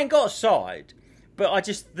I ain't got a side, but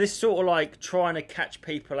this sort of like trying to catch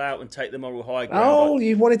people out and take the moral high ground. Oh,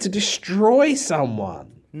 you wanted to destroy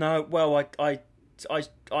someone. No, well, I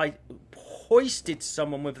hoisted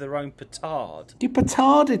someone with their own petard. You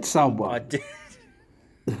petarded someone? I did.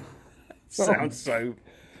 Sounds so...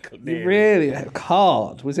 Really?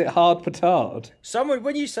 Hard? Was it hard petard? Someone,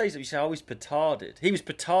 when you say something, you say, oh, he's petarded. He was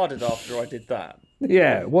petarded after I did that.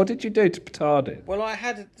 Yeah, what did you do to petard it? Well,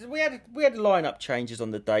 we had line-up changes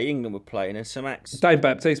on the day. England were playing and some acts. Dave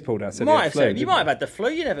Baptiste pulled out. You might have had the flu,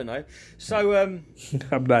 you never know. So, I'm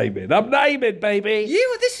naming, baby.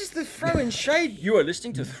 This is the Throwing Shade. You are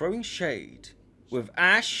listening to Throwing Shade with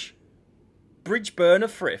Ash Bridgeburner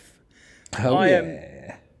Frith. Oh,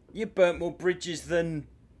 yeah. You burnt more bridges than...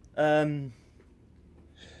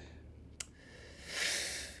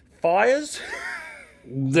 fires?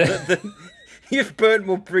 You've burnt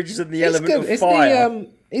more bridges than the element of fire.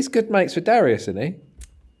 He's good mates with Darius, isn't he?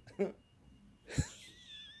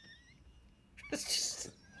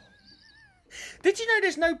 Did you know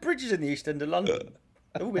there's no bridges in the East End of London?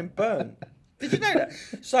 They've all been burnt. Did you know that?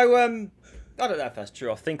 So, I don't know if that's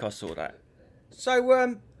true. I think I saw that.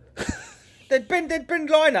 So, there'd been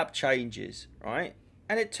line-up changes, right?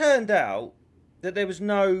 And it turned out that there was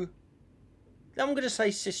no, I'm going to say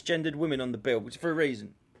cisgendered women on the bill, which for a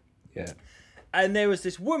reason. Yeah. And there was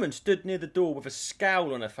this woman stood near the door with a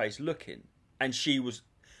scowl on her face looking. And she was,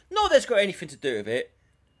 not that it's got anything to do with it,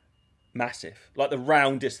 massive. Like the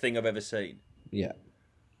roundest thing I've ever seen. Yeah.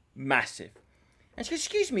 Massive. And she goes,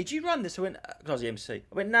 excuse me, do you run this? I went, I was the MC.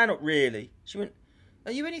 I went, no, not really. She went,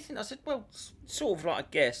 are you anything? I said, well, sort of like, I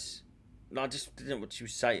guess. And I just didn't know what she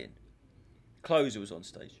was saying. Closer was on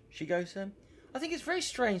stage. She goes, I think it's very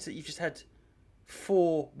strange that you've just had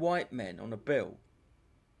 4 white men on a bill.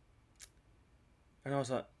 And I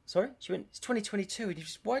was like, Sorry? She went, it's 2022. And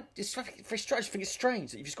why? It's very strange. I think it's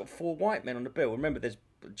strange that you've just got 4 white men on the bill. Remember, there's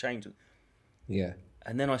a change. Yeah.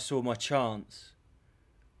 And then I saw my chance,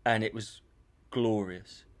 and it was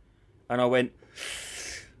glorious. And I went,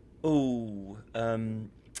 oh,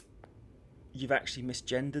 you've actually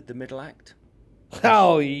misgendered the middle act.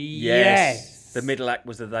 Oh, yes. The middle act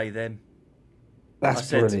was a they, them. That's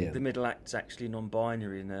brilliant. The middle act's actually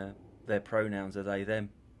non-binary, and their pronouns are they, them.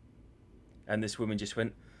 And this woman just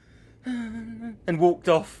went, and walked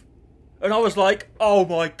off. And I was like, oh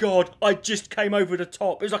my God, I just came over the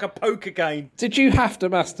top. It was like a poker game. Did you have to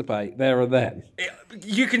masturbate there and then?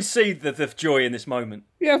 You can see the joy in this moment.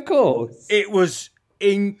 Yeah, of course. It was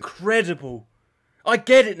incredible. I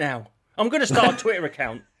get it now. I'm going to start a Twitter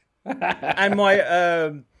account. And my,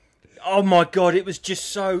 oh my God, it was just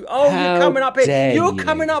so, How you're coming up here. You're you.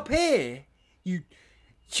 coming up here.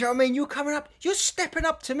 Do you know what I mean? You're coming up. You're stepping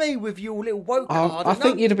up to me with your little woke card. I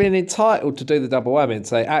think you'd have been entitled to do the double whammy and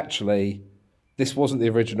say, actually, this wasn't the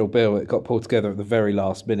original bill. It got pulled together at the very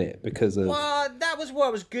last minute because of... Well, that was where I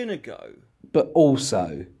was going to go. But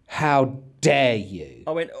also, how dare you?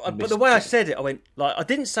 I went, but the way I said it, I went, like, I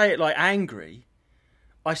didn't say it like angry.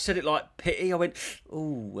 I said it like pity. I went,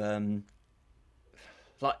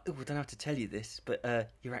 like, I don't have to tell you this, but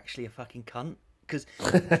you're actually a fucking cunt. Because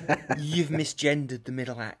you've misgendered the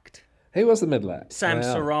middle act. Who was the middle act? Sam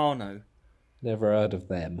Serrano. Never heard of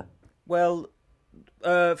them. Well,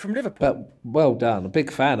 from Liverpool. But well done. A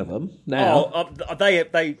big fan of them now.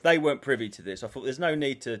 They weren't privy to this. I thought there's no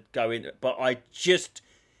need to go into it. But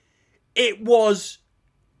it was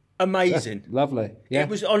amazing. That's lovely. Yeah. It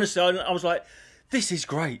was, honestly, I was like, this is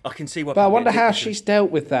great. I can see what. But I wonder how she's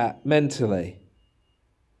dealt with that mentally.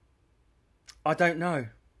 I don't know.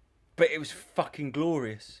 But it was fucking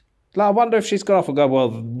glorious. Like, I wonder if she's gone off and go, well,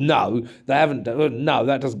 no, they haven't. No,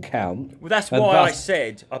 that doesn't count. Well, that's why I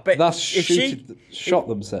said, I bet shot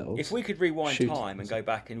themselves. If we could rewind time and go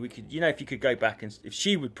back, and we could, if you could go back, and if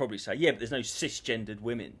she would probably say, yeah, but there's no cisgendered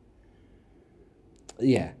women.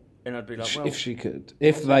 Yeah. And I'd be like, well,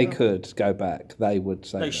 if they could go back, they would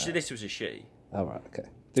say that. No, this was a she. Oh, right, okay.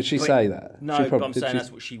 Did she say that? No, but I'm saying that's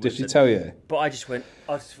what she would. Did she tell you? But I just thought,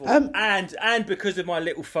 and because of my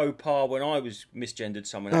little faux pas when I was misgendered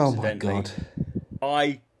someone accidentally, oh my God.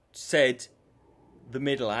 I said the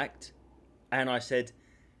middle act, and I said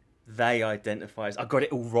they identify as. I got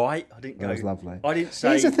it all right. I didn't go. That was lovely. I didn't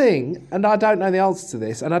say. Here's the thing, and I don't know the answer to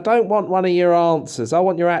this, and I don't want one of your answers. I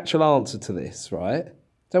want your actual answer to this, right? I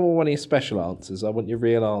don't want one of your special answers. I want your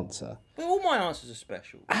real answer. Well, all my answers are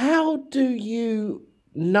special. How do you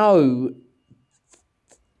know,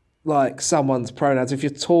 like, someone's pronouns if you're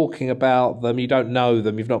talking about them, you don't know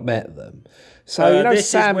them, you've not met them? So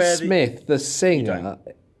Sam Smith, the singer,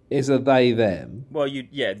 is a they them. Well,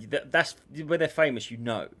 that's where they're famous.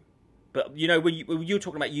 But when you're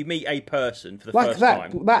talking about, you meet a person for the first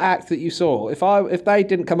time. That act that you saw, if they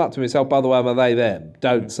didn't come up to me and say, oh, by the way, am I they them?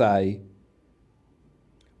 Don't say.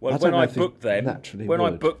 Well, when I booked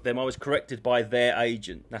them, I was corrected by their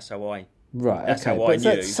agent. That's how I. Right. That's okay. how I knew.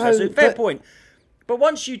 That's a fair point. But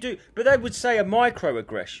once you do, but they would say a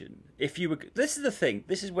microaggression. If you were, this is the thing.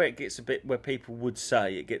 This is where it gets where people would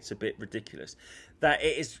say it gets a bit ridiculous. That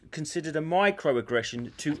it is considered a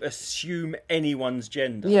microaggression to assume anyone's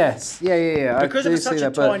gender. Yes. Yeah. Because of such a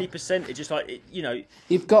tiny percentage, it's like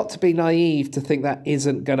you've got to be naive to think that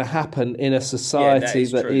isn't going to happen in a society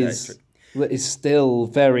that is still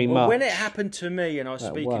very much. When it happened to me, and I was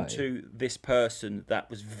speaking to this person that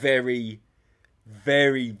was very,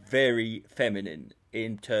 very, very feminine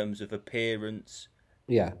in terms of appearance,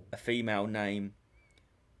 a female name,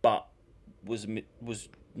 but was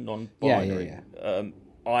non-binary.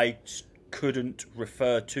 I couldn't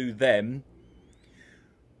refer to them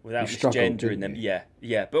without misgendering them.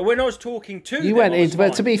 Yeah. But when I was talking to them, you went into.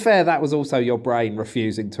 But to be fair, that was also your brain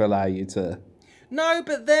refusing to allow you to. No,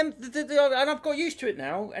 but them, and I've got used to it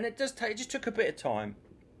now, and it just took a bit of time.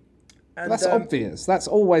 And, that's obvious. That's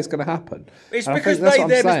always going to happen. It's because they,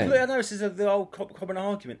 them, I know this is the old common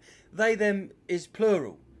argument. They, them is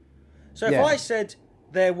plural. So if I said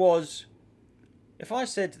there was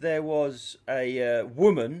a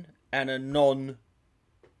woman and a non-binary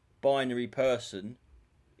person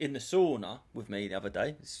in the sauna with me the other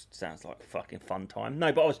day, this sounds like a fucking fun time.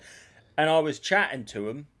 No, but I was chatting to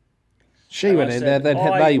them. She went in there, then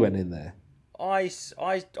they went in there. I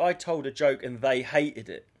told a joke and they hated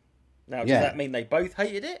it. Now, does that mean they both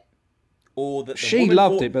hated it? Or that she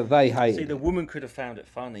loved it, but they hated it? See, the woman could have found it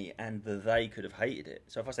funny and they could have hated it.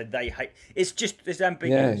 So if I say they hate... It's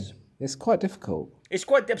ambiguous. Yeah, it's quite difficult. It's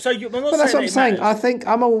quite... So I'm not but that's what I'm saying. I think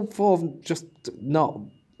I'm all for just not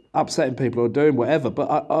upsetting people or doing whatever. But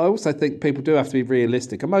I also think people do have to be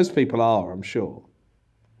realistic, and most people are, I'm sure.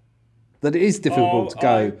 That it is difficult to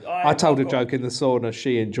go, I told a joke in the sauna,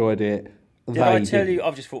 she enjoyed it. Did I tell you,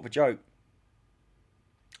 I've just thought of a joke.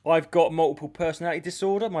 I've got multiple personality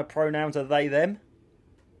disorder. My pronouns are they, them.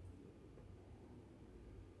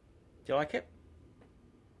 Do you like it?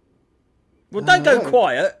 Well, don't go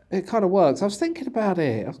quiet. It kind of works. I was thinking about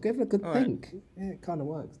it. I was giving it a good think. Right. Yeah, it kind of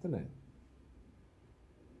works, doesn't it?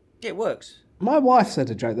 Yeah, it works. My wife said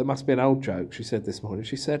a joke that must be an old joke. She said this morning.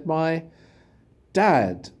 She said,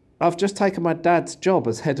 I've just taken my dad's job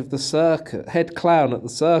as head of the circus, head clown at the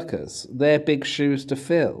circus. They're big shoes to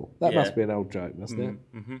fill. That must be an old joke, mustn't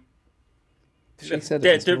it? Mm-hmm. She said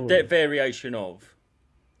that variation of.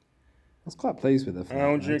 I was quite pleased with her.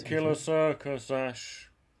 How'd you kill a circus,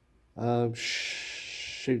 Ash?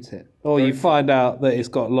 Shoot it. Or you find out that it's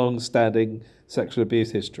got long-standing sexual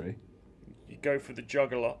abuse history. You go for the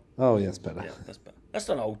juggler. Oh, yes, better. Yeah, that's better. That's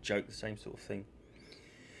not an old joke, the same sort of thing.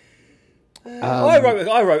 I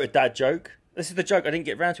wrote a dad joke. This is the joke I didn't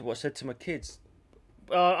get round to. What I said to my kids.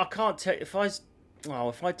 I can't tell if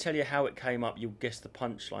I tell you how it came up, you'll guess the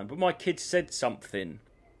punchline. But my kids said something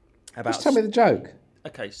about. Just tell me the joke.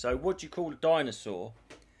 Okay, so what do you call a dinosaur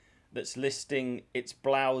that's listing its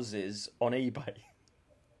blouses on eBay?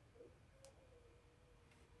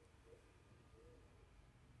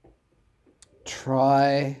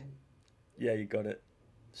 Try. Yeah, you got it.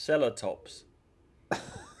 Seller tops.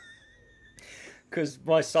 Because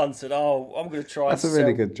my son said, "Oh, I'm going to try." That's a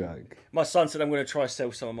really good joke. My son said, "I'm going to try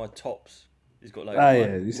sell some of my tops." He's got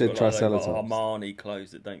you said try sell tops. Armani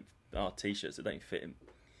clothes that don't, t-shirts that don't fit him.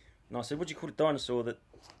 And I said, "What do you call a dinosaur that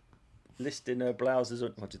listing her blouses?"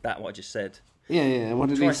 What I just said? Yeah. What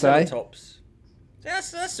did he say? Tops. Yeah,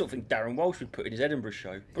 that's the sort of thing Darren Walsh would put in his Edinburgh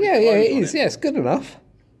show. Yeah, it is. Yeah, it's good enough.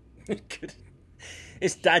 Good.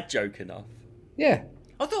 It's dad joke enough. Yeah.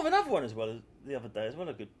 I thought of another one as well the other day as well.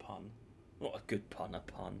 A good pun. Not a good pun, a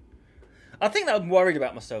pun. I think that I'm worried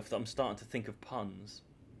about myself that I'm starting to think of puns.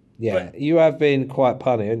 Yeah, but you have been quite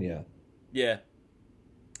punny, haven't you? Yeah.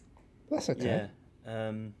 That's okay.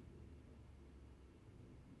 Yeah.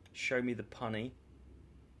 Show me the punny.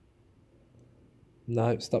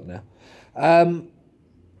 No, stop now.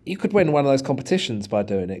 You could win one of those competitions by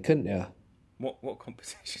doing it, couldn't you? What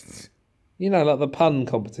competitions? You know, like the pun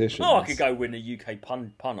competitions. Oh, I could go win a UK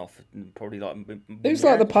pun off and probably like. Who's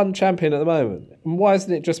like the pun champion at the moment? And why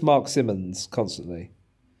isn't it just Mark Simmons constantly?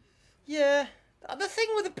 Yeah, the thing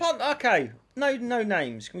with the pun. Okay, no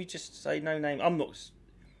names. Can we just say no name? I'm not.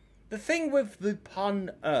 The thing with the pun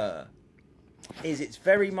is it's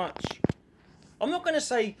very much. I'm not going to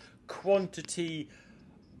say quantity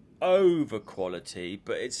over quality,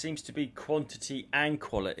 but it seems to be quantity and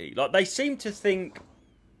quality. Like they seem to think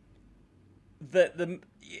that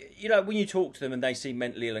when you talk to them and they seem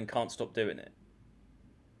mentally ill and can't stop doing it,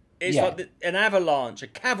 it's like an avalanche, a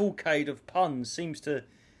cavalcade of puns seems to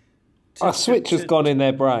a switch has gone in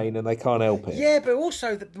their brain and they can't help it. Yeah, but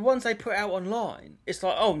also the ones they put out online, it's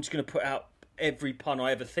like, oh, I'm just going to put out every pun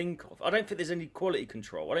I ever think of. I don't think there's any quality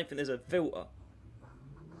control. I don't think there's a filter.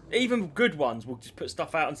 Even good ones will just put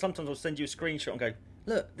stuff out, and sometimes I'll send you a screenshot and go,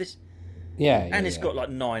 look, this. Yeah. And it's got like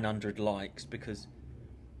 900 likes because.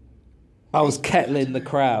 I was kettling the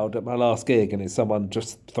crowd at my last gig, and it's someone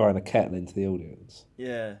just throwing a kettle into the audience.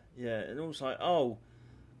 Yeah. And it was like, I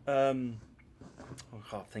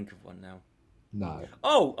can't think of one now. No.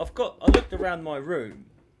 Oh, I looked around my room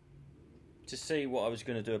to see what I was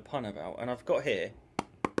going to do a pun about, and I've got here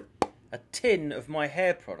a tin of my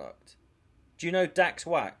hair product. Do you know Dax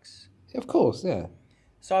Wax? Of course, yeah.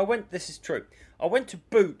 So this is true. I went to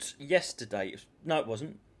Boots yesterday. No, it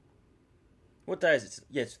wasn't. What day is it?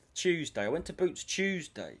 Yes, Tuesday. I went to Boots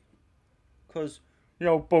Tuesday because the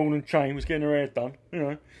old ball and chain was getting her hair done,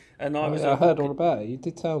 And I heard all about it. You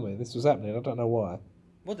did tell me this was happening. I don't know why.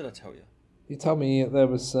 What did I tell you? You told me there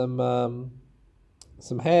was some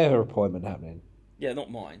hair appointment happening. Yeah,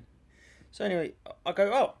 not mine. So anyway, I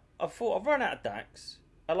go, I thought I've run out of Dax.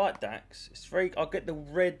 I like Dax. I'll get the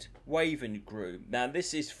red waving groom. Now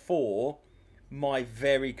this is for my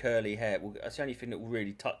very curly hair. Well, that's the only thing that will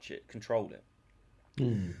really touch it, control it.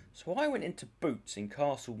 So I went into Boots in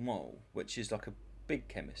Castle Mole, which is like a big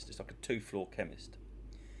chemist. It's like a 2-floor chemist.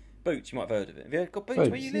 Boots, you might have heard of it. Have you got Boots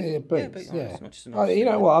where you live? Yeah, Boots. Yeah, yeah. It's not just an you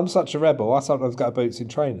know what? I'm such a rebel. I sometimes go to Boots in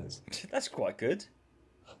trainers. That's quite good.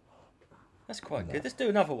 That's quite good. Let's do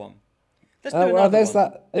another one. There's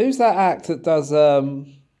that. Who's that act that does?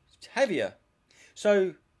 It's heavier.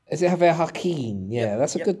 So. Is it Javier Hakeem? Yeah,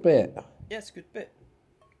 that's a good bit. Yeah, it's a good bit.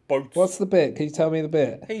 Boots. What's the bit? Can you tell me the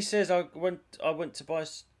bit? He says I went to buy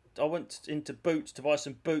into Boots to buy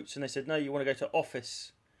some boots, and they said, no, you want to go to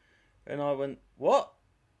Office. And I went, what?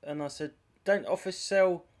 And I said, don't Office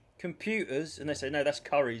sell computers? And they said, no, that's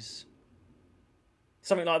Curry's.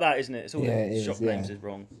 Something like that, isn't it? It's all the shop names is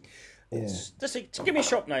wrong. Yeah. Just give me a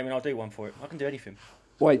shop name and I'll do one for it. I can do anything.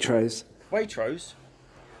 Waitrose. Waitrose?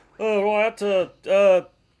 Oh, I had to...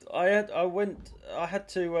 I had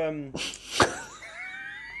to...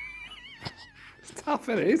 It's tough,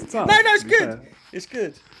 isn't it? It's tough. No, it's good. It's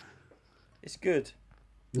good. It's good.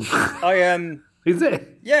 Is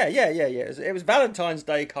it? Yeah. It was Valentine's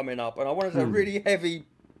Day coming up, and I wanted a really heavy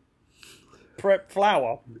prep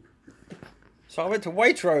flour. So I went to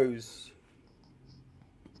Waitrose.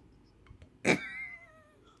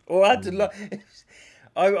 Or I had to look.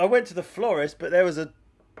 I went to the florist, but there was a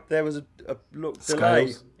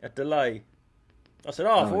delay. A delay. I said,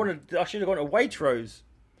 I should have gone to Waitrose.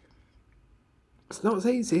 It's not as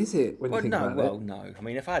easy, is it? When you think about it? No. I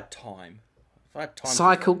mean, if I had time.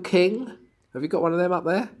 Cycle King. Have you got one of them up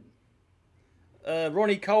there?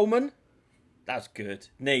 Ronnie Coleman. That's good.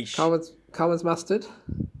 Niche. Coleman's mustard.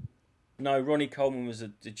 No, Ronnie Coleman was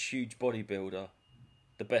a huge bodybuilder,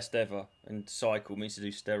 the best ever, and cycle means to do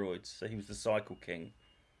steroids. So he was the Cycle King.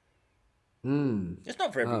 It's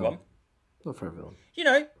not for everyone. Not for everyone. You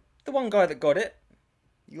know, the one guy that got it.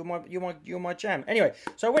 You're my jam. Anyway,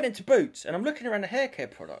 so I went into Boots and I'm looking around the hair care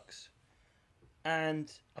products,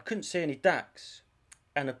 and I couldn't see any Dax,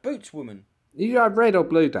 and a Boots woman. You had red or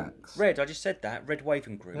blue Dax? Red. I just said that. Red Wave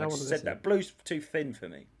and Groom. I just said that. Blue's too thin for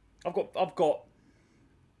me. I've got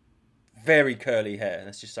very curly hair.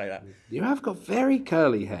 Let's just say that. You have got very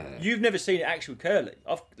curly hair. You've never seen it actually curly.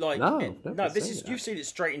 You've seen it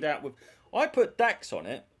straightened out with. I put Dax on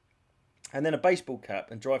it, and then a baseball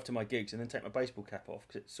cap, and drive to my gigs, and then take my baseball cap off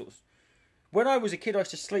because it's sort of. When I was a kid, I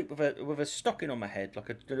used to sleep with a stocking on my head, like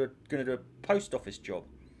going to do a post office job.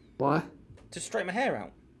 Why? To straighten my hair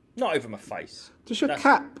out, not over my face. Does your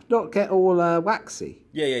cap not get all waxy?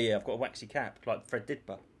 Yeah. I've got a waxy cap, like Fred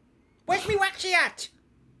Didber. Where's me waxy at?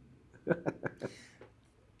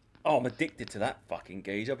 Oh, I'm addicted to that fucking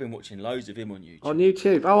geese. I've been watching loads of him on YouTube. On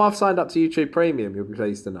YouTube? Oh, I've signed up to YouTube Premium, you'll be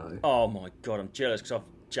pleased to know. Oh my God, I'm jealous because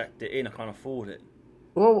I've jacked it in. I can't afford it.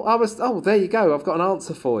 Well, there you go. I've got an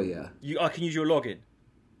answer for you. I can use your login.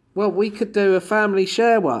 Well, we could do a family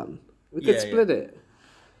share one. We could split it.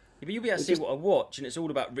 Yeah, but you'll be able to see what I watch, and it's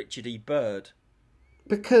all about Richard E. Byrd.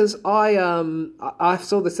 Because I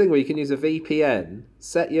saw this thing where you can use a VPN,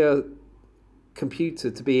 set your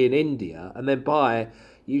computer to be in India, and then buy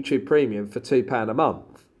YouTube Premium for £2 a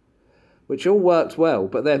month, which all worked well.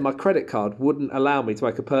 But then my credit card wouldn't allow me to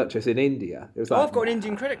make a purchase in India. It was like, I've got an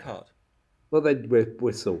Indian credit card. Well, then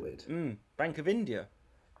we're sorted. Bank of India.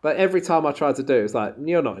 But every time I tried to do it, it's like,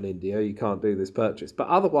 you're not in India, you can't do this purchase. But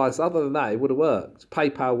otherwise, other than that, it would have worked.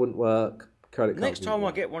 PayPal wouldn't work. Credit card. Next time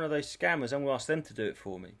I get one of those scammers, I'm going to ask them to do it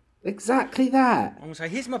for me. Exactly that. I'm going to say,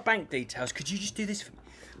 here's my bank details. Could you just do this for me?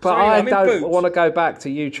 But I don't want to go back to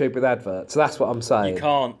YouTube with adverts. That's what I'm saying. You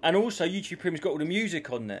can't. And also, YouTube Premium's got all the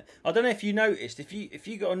music on there. I don't know if you noticed, if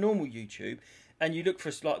you got a normal YouTube and you look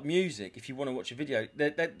for like music, if you want to watch a video,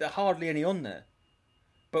 there hardly any on there.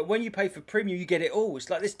 But when you pay for Premium, you get it all. It's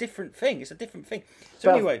like this different thing. It's a different thing.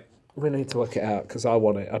 So anyway, we need to work it out because I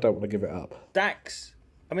want it. I don't want to give it up. Dax.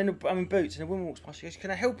 I'm in Boots, and a woman walks past. She goes, "Can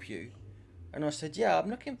I help you?" And I said, "Yeah, I'm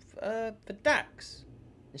looking for Dax."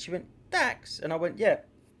 And she went, "Dax?" And I went, "Yeah,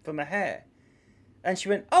 for my hair." And she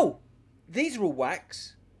went, "Oh, these are all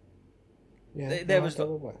wax." Yeah,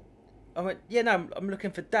 I went, "Yeah, no, I'm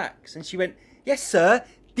looking for Dax." And she went, "Yes, sir,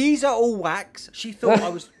 these are all wax." She thought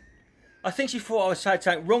I think she thought I was saying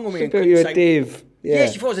something wrong with me. She thought you were a div. Yeah,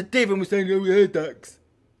 she thought I was a div and was saying, "Oh, yeah, Dax."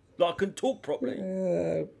 Like I couldn't talk properly.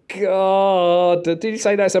 Oh, God. Did you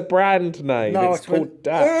say that's a brand name? No, it's called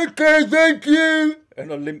Dax. "Okay, thank you."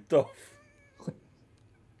 And I limped off.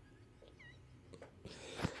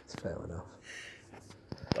 It's fair enough.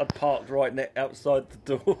 I parked right outside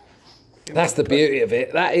the door. That's the beauty of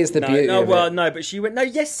it. That is the beauty of it. No, but she went, "No,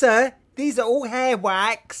 yes, sir. These are all hair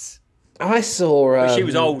wax." I saw. But she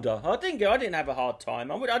was older. I didn't have a hard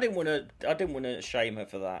time. I didn't want to shame her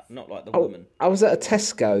for that. Not like the woman. I was at a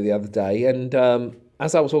Tesco the other day, and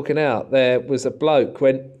as I was walking out, there was a bloke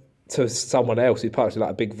went to someone else who parked in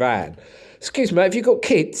like a big van. "Excuse me, mate, have you got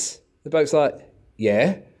kids?" The bloke's like,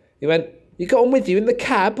 "Yeah." He went, "You got them with you in the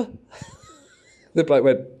cab?" The bloke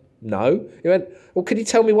went, "No." He went, "Well, can you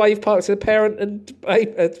tell me why you've parked in a parent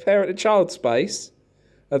and child space?"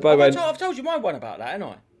 And the bloke went, I've told you my one about that, haven't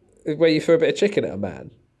I? Where you threw a bit of chicken at a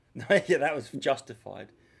man. Yeah, that was justified.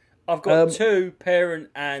 I've got 2 parent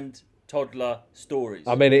and toddler stories.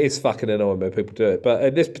 I mean, it is fucking annoying when people do it. But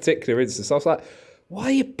in this particular instance, I was like, Why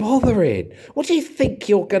are you bothering? What do you think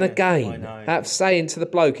you're going to gain? I know. Out of saying to the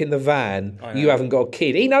bloke in the van, you haven't got a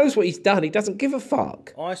kid. He knows what he's done. He doesn't give a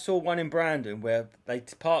fuck. I saw one in Brandon where they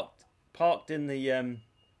parked in the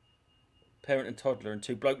parent and toddler, and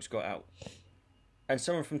two blokes got out. And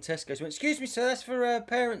someone from Tesco's went, "Excuse me, sir, that's for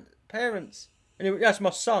parents." And he went, "That's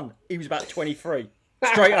my son." He was about 23.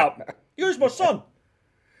 Straight up. "Here's my son."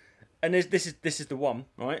 And this is the one,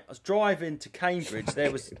 right? I was driving to Cambridge.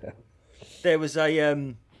 There was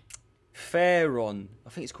a fair on. I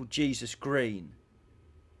think it's called Jesus Green.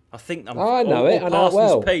 I think I know it. I know it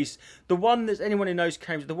well. Peace. The one that anyone who knows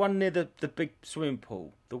Cambridge, the one near the big swimming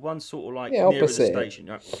pool, the one sort of like near the station,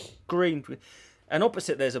 right? Green. And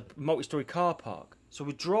opposite there's a multi-storey car park. So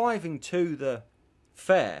we're driving to the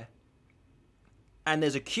fair, and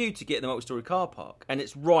there's a queue to get in the multi-storey car park, and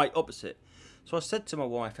it's right opposite. So I said to my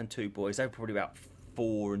wife and two boys, they were probably about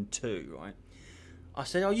 4 and 2, right? I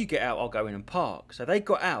said, "Oh, you get out, I'll go in and park." So they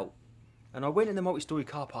got out, and I went in the multi-storey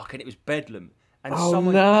car park, and it was bedlam. And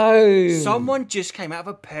someone just came out of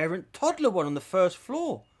a parent-toddler one on the first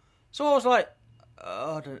floor. So I was like,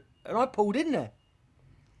 and I pulled in there.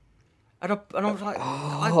 And I was like,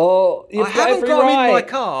 I haven't got him in my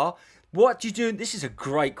car. What do you do? This is a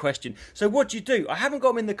great question. So what do you do? I haven't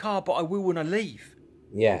got him in the car, but I will when I leave.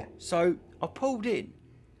 Yeah. So I pulled in,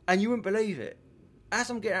 and you wouldn't believe it.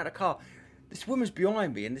 As I'm getting out of the car, this woman's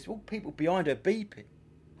behind me, and there's all people behind her beeping.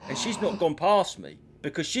 And she's not gone past me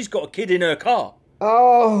because she's got a kid in her car.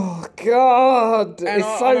 Oh, God.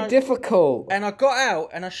 It's so difficult. And I got out,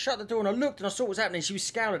 and I shut the door, and I looked, and I saw what was happening. She was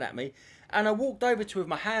scowling at me. And I walked over to her with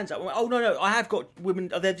my hands up. I went, "Oh, no, I have got women.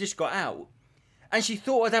 They've just got out." And she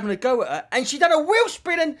thought I was having a go at her. And she done a wheel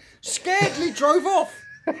spin and scaredly drove off.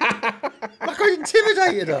 Like I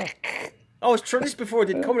intimidated her. I was this before I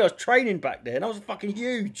did comedy. I was training back there, and I was fucking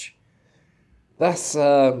huge. That's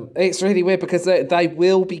it's really weird because they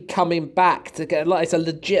will be coming back to get it's a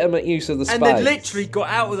legitimate use of the space. And they literally got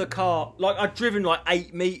out of the car like I'd driven like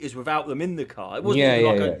 8 meters without them in the car. It wasn't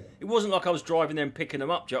it wasn't like I was driving them and picking them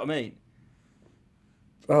up. Do you know what I mean?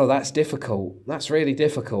 Oh, that's difficult. That's really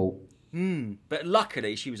difficult. But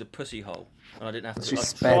luckily, she was a pussy hole, and I didn't have to. She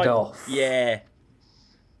sped off. Yeah.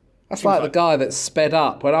 That's like the guy that sped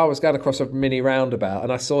up when I was going across a mini roundabout,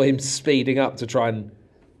 and I saw him speeding up to try and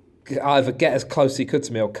either get as close as he could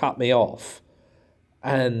to me or cut me off.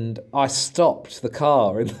 And I stopped the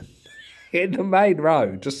car in the main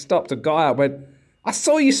road, just stopped and got out and went, "I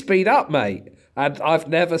saw you speed up, mate." And I've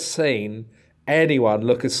never seen anyone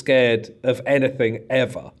look as scared of anything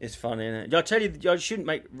ever. It's funny, isn't it? I tell you, I shouldn't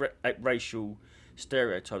make racial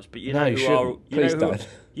stereotypes, but you know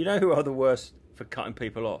you know who are the worst for cutting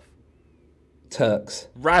people off? Turks.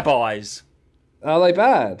 Rabbis. Are they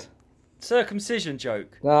bad? Circumcision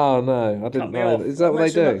joke. Oh no, I didn't know. Is that what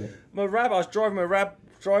they do? My rabbi, I was driving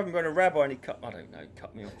going to a rabbi, and he cut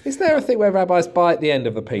me off. Is there a thing where rabbis bite the end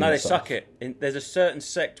of the penis? No, they suck it. There's a certain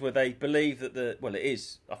sect where they believe that it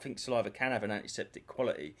is. I think saliva can have an antiseptic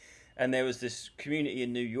quality, and there was this community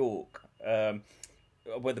in New York where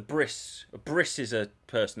a bris is a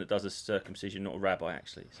person that does a circumcision, not a rabbi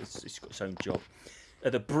actually. It's got its own job.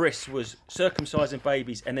 The bris was circumcising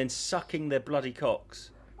babies and then sucking their bloody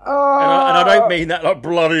cocks. Oh. And I don't mean that like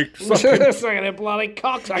bloody sucking. Sucking their bloody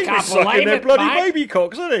cocks. I can't believe their bloody baby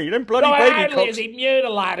cocks, isn't he? Them bloody baby cocks. He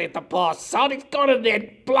mutilated the poor son. He's got in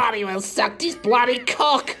there bloody well sucked his bloody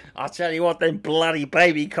cock. I tell you what, them bloody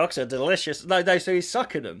baby cocks are delicious. No, so he's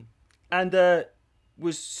sucking them, and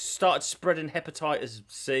started spreading hepatitis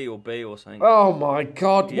C or B or something. Oh my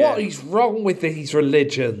God! Yeah. What is wrong with these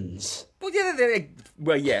religions?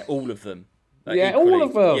 Well, yeah, all of them. Yeah, equally. All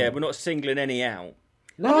of them. Yeah, we're not singling any out.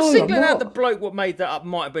 No, I'm singling out the bloke what made that up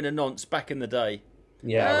might have been a nonce back in the day.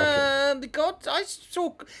 Yeah, I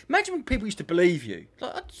saw. Imagine when people used to believe you.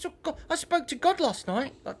 Like I spoke to God last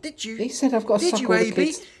night. Like, did you? He said, "I've got to suck all the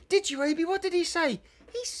kids." Did you, Aby? What did he say?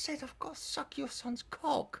 He said, "I've got to suck your son's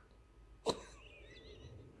cock." I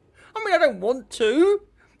mean, I don't want to,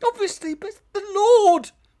 obviously, but it's the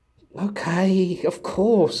Lord. Okay, of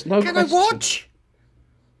course, no. Can question. I watch?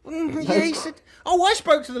 Yeah, he said. Oh, I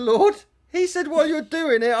spoke to the Lord. He said, "While you're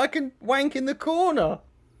doing it, I can wank in the corner."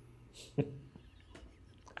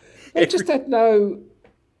 They just had no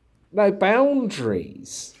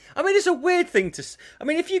boundaries. I mean, it's a weird thing to. I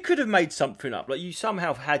mean, if you could have made something up, like you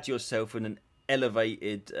somehow had yourself in an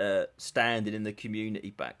elevated standing in the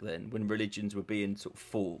community back then, when religions were being sort of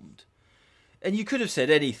formed, and you could have said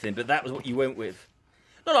anything, but that was what you went with.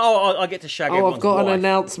 No, I get to shag everyone's I've got wife. An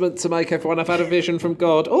announcement to make, everyone. I've had a vision from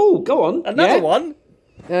God. Oh, go on. Another one?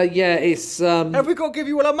 Yeah, it's... Have we got to give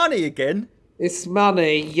you all our money again? It's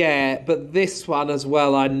money, yeah, but this one as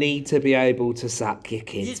well, I need to be able to suck your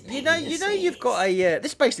kids. You know, you've got a.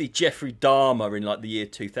 This is basically Jeffrey Dahmer in like the year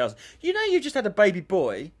 2000. You know, you just had a baby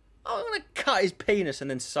boy. I'm gonna cut his penis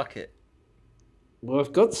and then suck it. Well,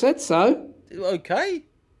 if God said so. Okay.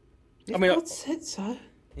 God said so.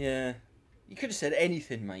 Yeah. You could have said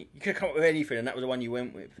anything, mate. You could have come up with anything, and that was the one you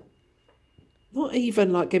went with. Not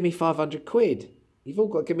even like, give me 500 quid. You've all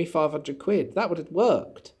got to give me 500 quid. That would have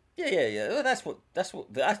worked. Yeah. Well, that's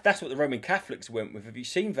what the Roman Catholics went with. Have you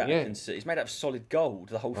seen Vatican City? It's made out of solid gold.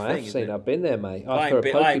 The whole thing. I've seen. I've been there, mate. I ain't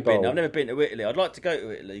been. I've never been to Italy. I'd like to go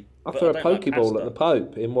to Italy. I threw a pokeball at the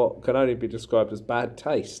Pope in what can only be described as bad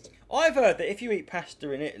taste. I've heard that if you eat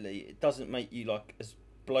pasta in Italy, it doesn't make you like as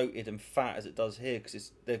bloated and fat as it does here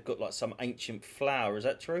because they've got like some ancient flour. Is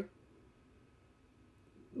that true?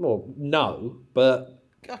 Well, no, but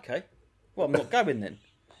okay. Well, I'm not going then.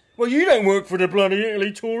 Well, you don't work for the bloody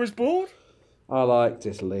Italy Tourist Board. I liked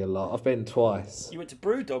Italy a lot. I've been twice. You went to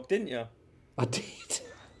Brewdog, didn't you? I did.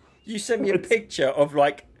 You sent me a picture of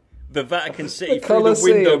like the Vatican City through the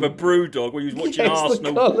window of a Brewdog where you was watching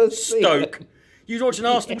Arsenal Stoke. You was watching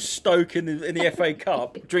Arsenal Stoke in the FA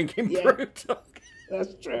Cup, drinking Brewdog.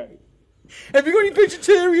 That's true. Have you got any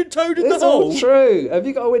vegetarian toad in the hole? It's all true. Have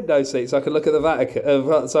you got a window seat so I can look at the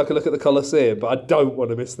Vatican, so I can look at the Colosseum, but I don't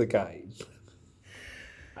want to miss the game.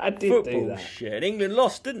 I did Football do that. Shit. England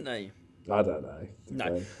lost, didn't they? I don't know.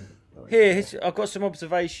 No. Here, I've got some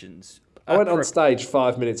observations. I went on stage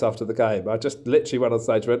 5 minutes after the game. I just literally went on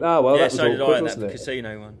stage and went, that was so did awkward, I, wasn't that it?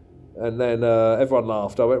 casino one. And then everyone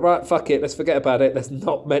laughed. I went, right, fuck it, let's forget about it. Let's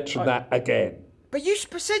not mention that again. But you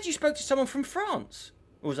said you spoke to someone from France.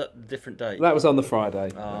 Or was that a different day? That was on the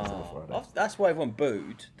Friday. That's why everyone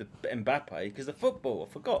booed the Mbappe, because the football,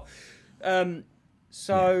 I forgot. That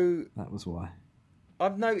was why.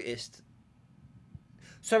 I've noticed.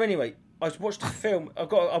 So anyway, I watched a film. I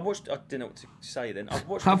didn't know what to say then.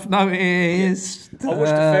 I've noticed. I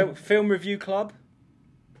watched a film review club.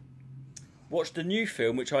 Watched a new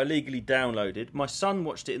film which I illegally downloaded. My son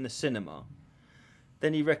watched it in the cinema.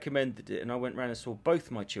 Then he recommended it, and I went round and saw both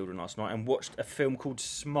my children last night and watched a film called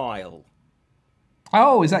Smile.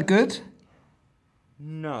 Oh, is that good?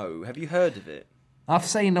 No. Have you heard of it? I've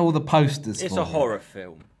seen all the posters. It's a horror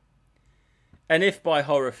film. And if by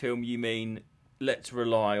horror film you mean let's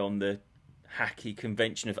rely on the hacky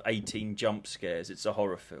convention of 18 jump scares, it's a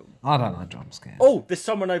horror film. I don't like jump scares. Oh, there's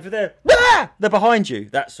someone over there. Ah! They're behind you.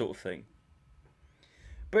 That sort of thing.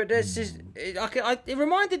 But there's this. It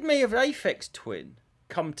reminded me of Aphex Twin.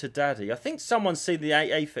 Come to Daddy. I think someone's seen the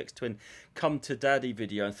Aphex Twin Come to Daddy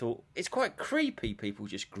video and thought it's quite creepy, people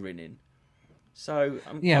just grinning. So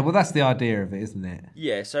well, that's the idea of it, isn't it?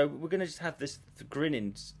 Yeah, so we're going to just have this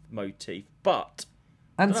grinning motif, but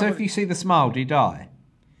so if you see the smile, do you die?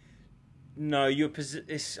 No,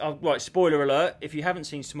 right, spoiler alert, if you haven't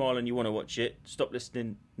seen Smile and you want to watch it, stop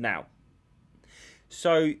listening now.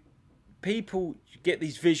 So people get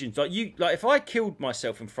these visions like if I killed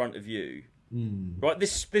myself in front of you, right,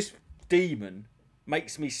 this demon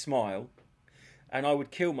makes me smile, and I would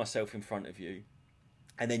kill myself in front of you,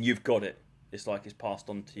 and then you've got it. It's like it's passed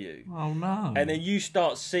on to you. Oh no! And then you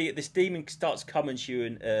start seeing this demon starts coming to you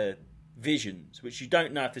in visions, which you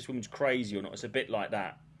don't know if this woman's crazy or not. It's a bit like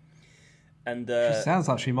that. And she sounds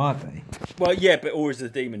like she might be. Well, yeah, but or is the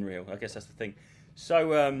demon real? I guess that's the thing.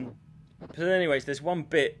 So, but anyways, there's one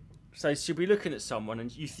bit. So she'll be looking at someone,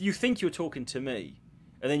 and you think you're talking to me,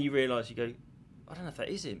 and then you realise you go, I don't know if that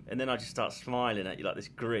is him. And then I just start smiling at you like this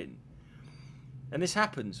grin. And this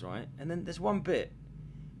happens, right? And then there's one bit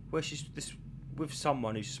where she's with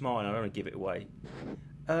someone who's smiling. I don't want to give it away.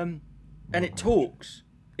 And it talks.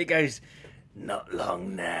 It goes, not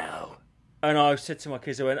long now. And I said to my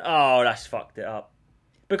kids, I went, oh, that's fucked it up.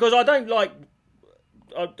 Because I don't like...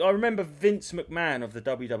 I remember Vince McMahon of the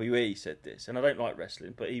WWE said this, and I don't like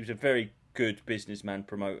wrestling, but he was a very good businessman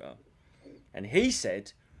promoter. And he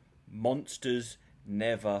said, monsters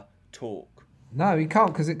never talk. No, he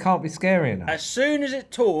can't, because it can't be scary enough. As soon as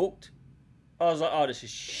it talked, I was like, oh, this is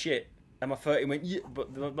shit. And my 30 went, yeah,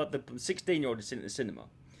 but the 16-year-old is sitting in the cinema.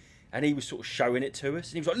 And he was sort of showing it to us.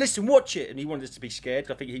 And he was like, listen, watch it. And he wanted us to be scared.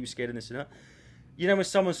 I think he was scared in the cinema. You know when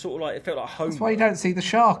someone sort of like, it felt like home. That's why you don't see the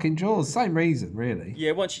shark in Jaws. Same reason, really.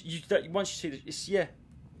 Yeah, once you see the, it's, yeah.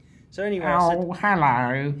 So anyway,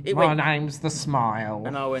 hello. My name's the Smile.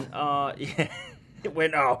 And I went, yeah. It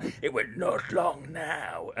went, not long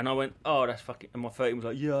now. And I went, oh, that's fucking... And my 30 was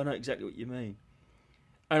like, yeah, I know exactly what you mean.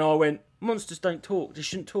 And I went, monsters don't talk. They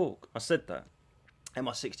shouldn't talk. I said that. And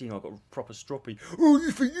my 16-year-old got a proper stroppy. Oh,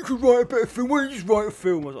 you think you could write a better film? Why don't you just write a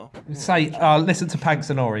film? I was like, say, listen to Pags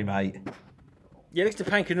and Ori, mate. Yeah, next to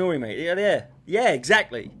Pankanori, mate. Yeah,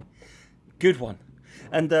 exactly. Good one.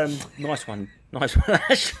 And nice one.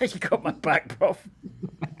 Actually, you got my back, bro.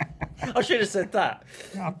 I should have said that.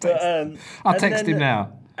 I'll text him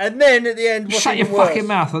now. And then at the end, shut your fucking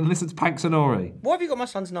mouth and listen to Pankanori. Why have you got my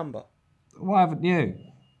son's number? Why haven't you?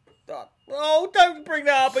 Oh, don't bring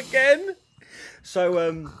that up again.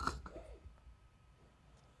 So,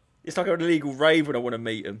 it's like an illegal rave when I want to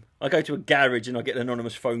meet him. I go to a garage and I get an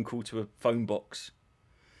anonymous phone call to a phone box.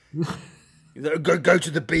 Go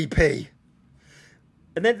to the BP.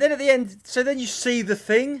 And then at the end, so then you see the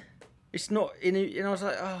thing. It's not in it, and I was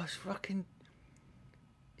like, oh,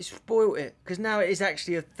 it's spoiled it, because now it is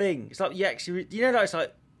actually a thing. It's like you actually, like it's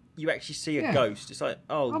like you actually see a ghost. It's like,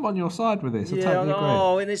 oh, I'm on your side with this. I yeah, totally agree.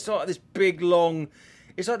 oh, and it's like this big long.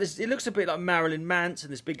 It's like this. It looks a bit like Marilyn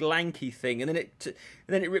Manson, this big lanky thing, and then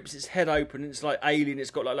it rips its head open, and it's like alien.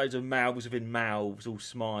 It's got like loads of mouths within mouths, all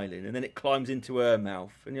smiling, and then it climbs into her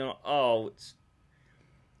mouth, and you're like, oh, it's.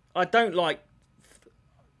 I don't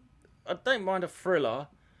mind a thriller,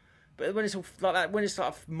 but when it's all like that, when it's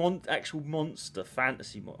like actual monster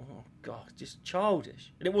fantasy, oh god, just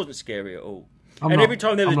childish, and it wasn't scary at all. Every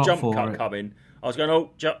time there was a jump cut coming, I was going,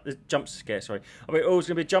 oh, jump scare, sorry. I mean, oh, it's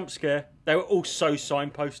going to be a jump scare. They were all so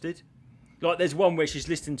signposted. Like, there's one where she's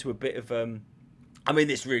listening to a bit of, I mean,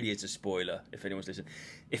 this really is a spoiler, if anyone's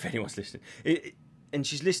listening. And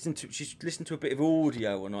she's listening to a bit of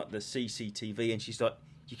audio on, like, the CCTV, and she's like,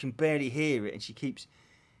 you can barely hear it, and she keeps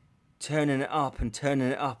turning it up, and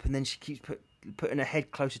then she keeps putting her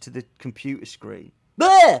head closer to the computer screen.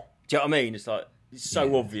 There! Do you know what I mean? It's like, it's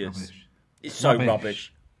so obvious. Rubbish. It's so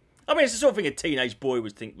rubbish. I mean, it's the sort of thing a teenage boy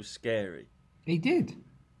would think was scary. He did.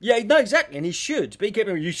 Yeah, no, exactly, and he should. But he kept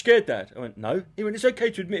me, you scared, Dad? I went, no. He went, it's okay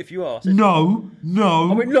to admit if you are. I said, no.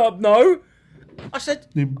 I went, no. I said,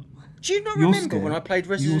 do you not remember scared. when I played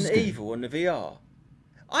Resident Evil on the VR?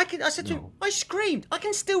 I said to him, I screamed. I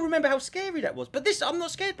can still remember how scary that was. But I'm not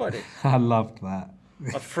scared by this. I loved that.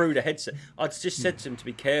 I threw the headset. I'd just said to him to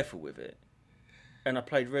be careful with it. And I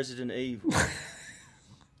played Resident Evil.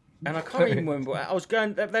 And I can't even remember. I was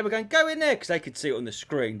going. They were going, go in there, because they could see it on the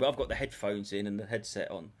screen. But I've got the headphones in and the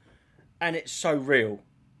headset on, and it's so real.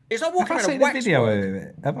 It's like walking around a waxwork. Have I seen a video of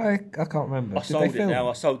it? Have I? I can't remember. I sold it now.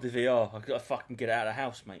 I sold the VR. I got to fucking get it out of the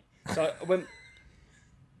house, mate. So I didn't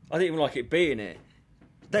even like it being it.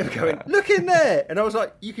 They were going, look in there, and I was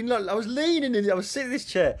like, you can. Look, I was leaning in. I was sitting in this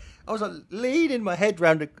chair. I was like leaning my head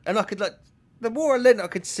round, and I could like. The more I leaned, I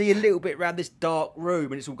could see a little bit around this dark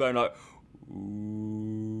room, and it's all going like. Ooh.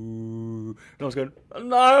 And I was going,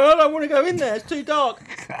 no, I don't want to go in there. It's too dark.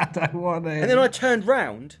 I don't want to. And then I turned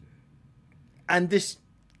round, and this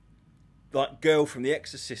like girl from The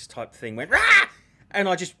Exorcist type thing went, rah! And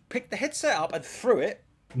I just picked the headset up and threw it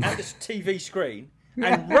at this TV screen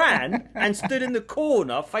and ran and stood in the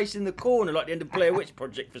corner, facing the corner like the end of Blair Witch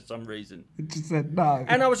Project for some reason. It just said no.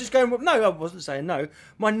 And I was just going, well, no, I wasn't saying no.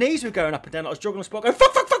 My knees were going up and down. I was jogging on the spot going,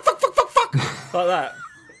 fuck, like that.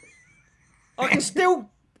 I can still,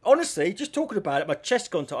 honestly, just talking about it, my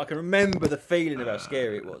chest gone tight. I can remember the feeling of how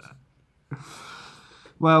scary it was.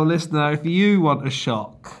 Well, listener, if you want a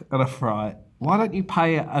shock and a fright, why don't you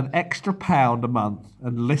pay an extra £1 a month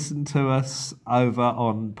and listen to us over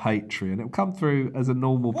on Patreon? It'll come through as a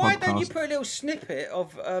normal podcast. Why don't you put a little snippet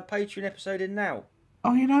of a Patreon episode in now?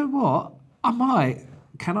 Oh, you know what? I might.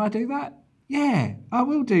 Can I do that? Yeah, I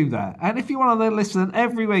will do that. And if you want to listen,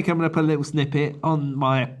 every week I'm going to put a little snippet on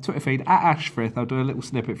my Twitter feed, at Ashfrith. I'll do a little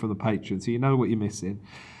snippet from the Patreon, so you know what you're missing.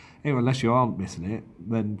 Anyway, unless you aren't missing it,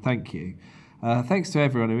 then thank you. Thanks to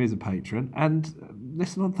everyone who is a patron. And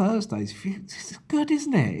listen on Thursdays. It's good,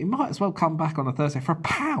 isn't it? You might as well come back on a Thursday for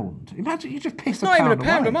 £1. Imagine you just piss not £1 even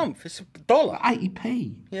 £1 away. A month. It's $1.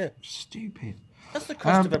 80p. Yeah. Stupid. That's the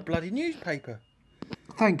cost of a bloody newspaper.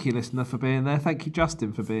 Thank you, listener, for being there. Thank you,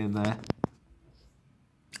 Justin, for being there.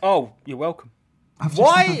 Oh, you're welcome.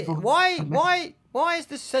 Why is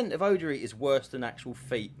the scent of odour eaters worse than actual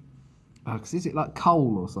feet? Oh, because is it like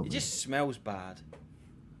coal or something? It just smells bad.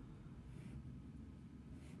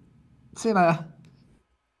 See you later.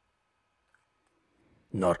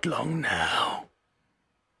 Not long now.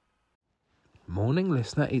 Morning,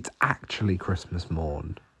 listener. It's actually Christmas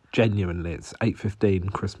morn. Genuinely, it's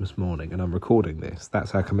 8:15 Christmas morning, and I'm recording this.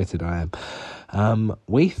 That's how committed I am.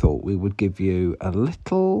 We thought we would give you a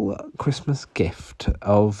little Christmas gift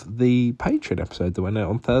of the Patreon episode that went out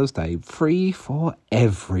on Thursday, free for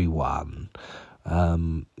everyone.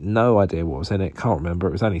 No idea what was in it. Can't remember.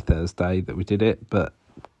 It was only Thursday that we did it, but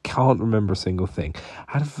can't remember a single thing.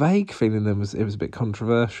 I had a vague feeling it was a bit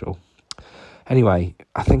controversial. Anyway,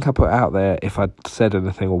 I think I put out there, if I'd said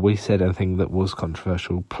anything or we said anything that was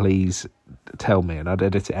controversial, please tell me and I'd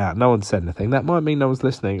edit it out. No one said anything. That might mean no one's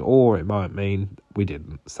listening, or it might mean we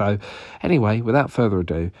didn't. So anyway, without further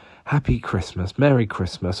ado, happy Christmas, Merry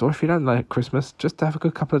Christmas, or if you don't like Christmas, just have a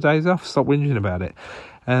good couple of days off. Stop whinging about it.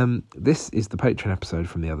 This is the Patreon episode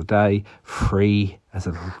from the other day, free as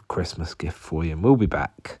a little Christmas gift for you, and we'll be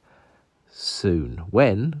back soon.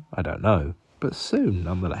 When? I don't know, but soon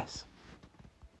nonetheless.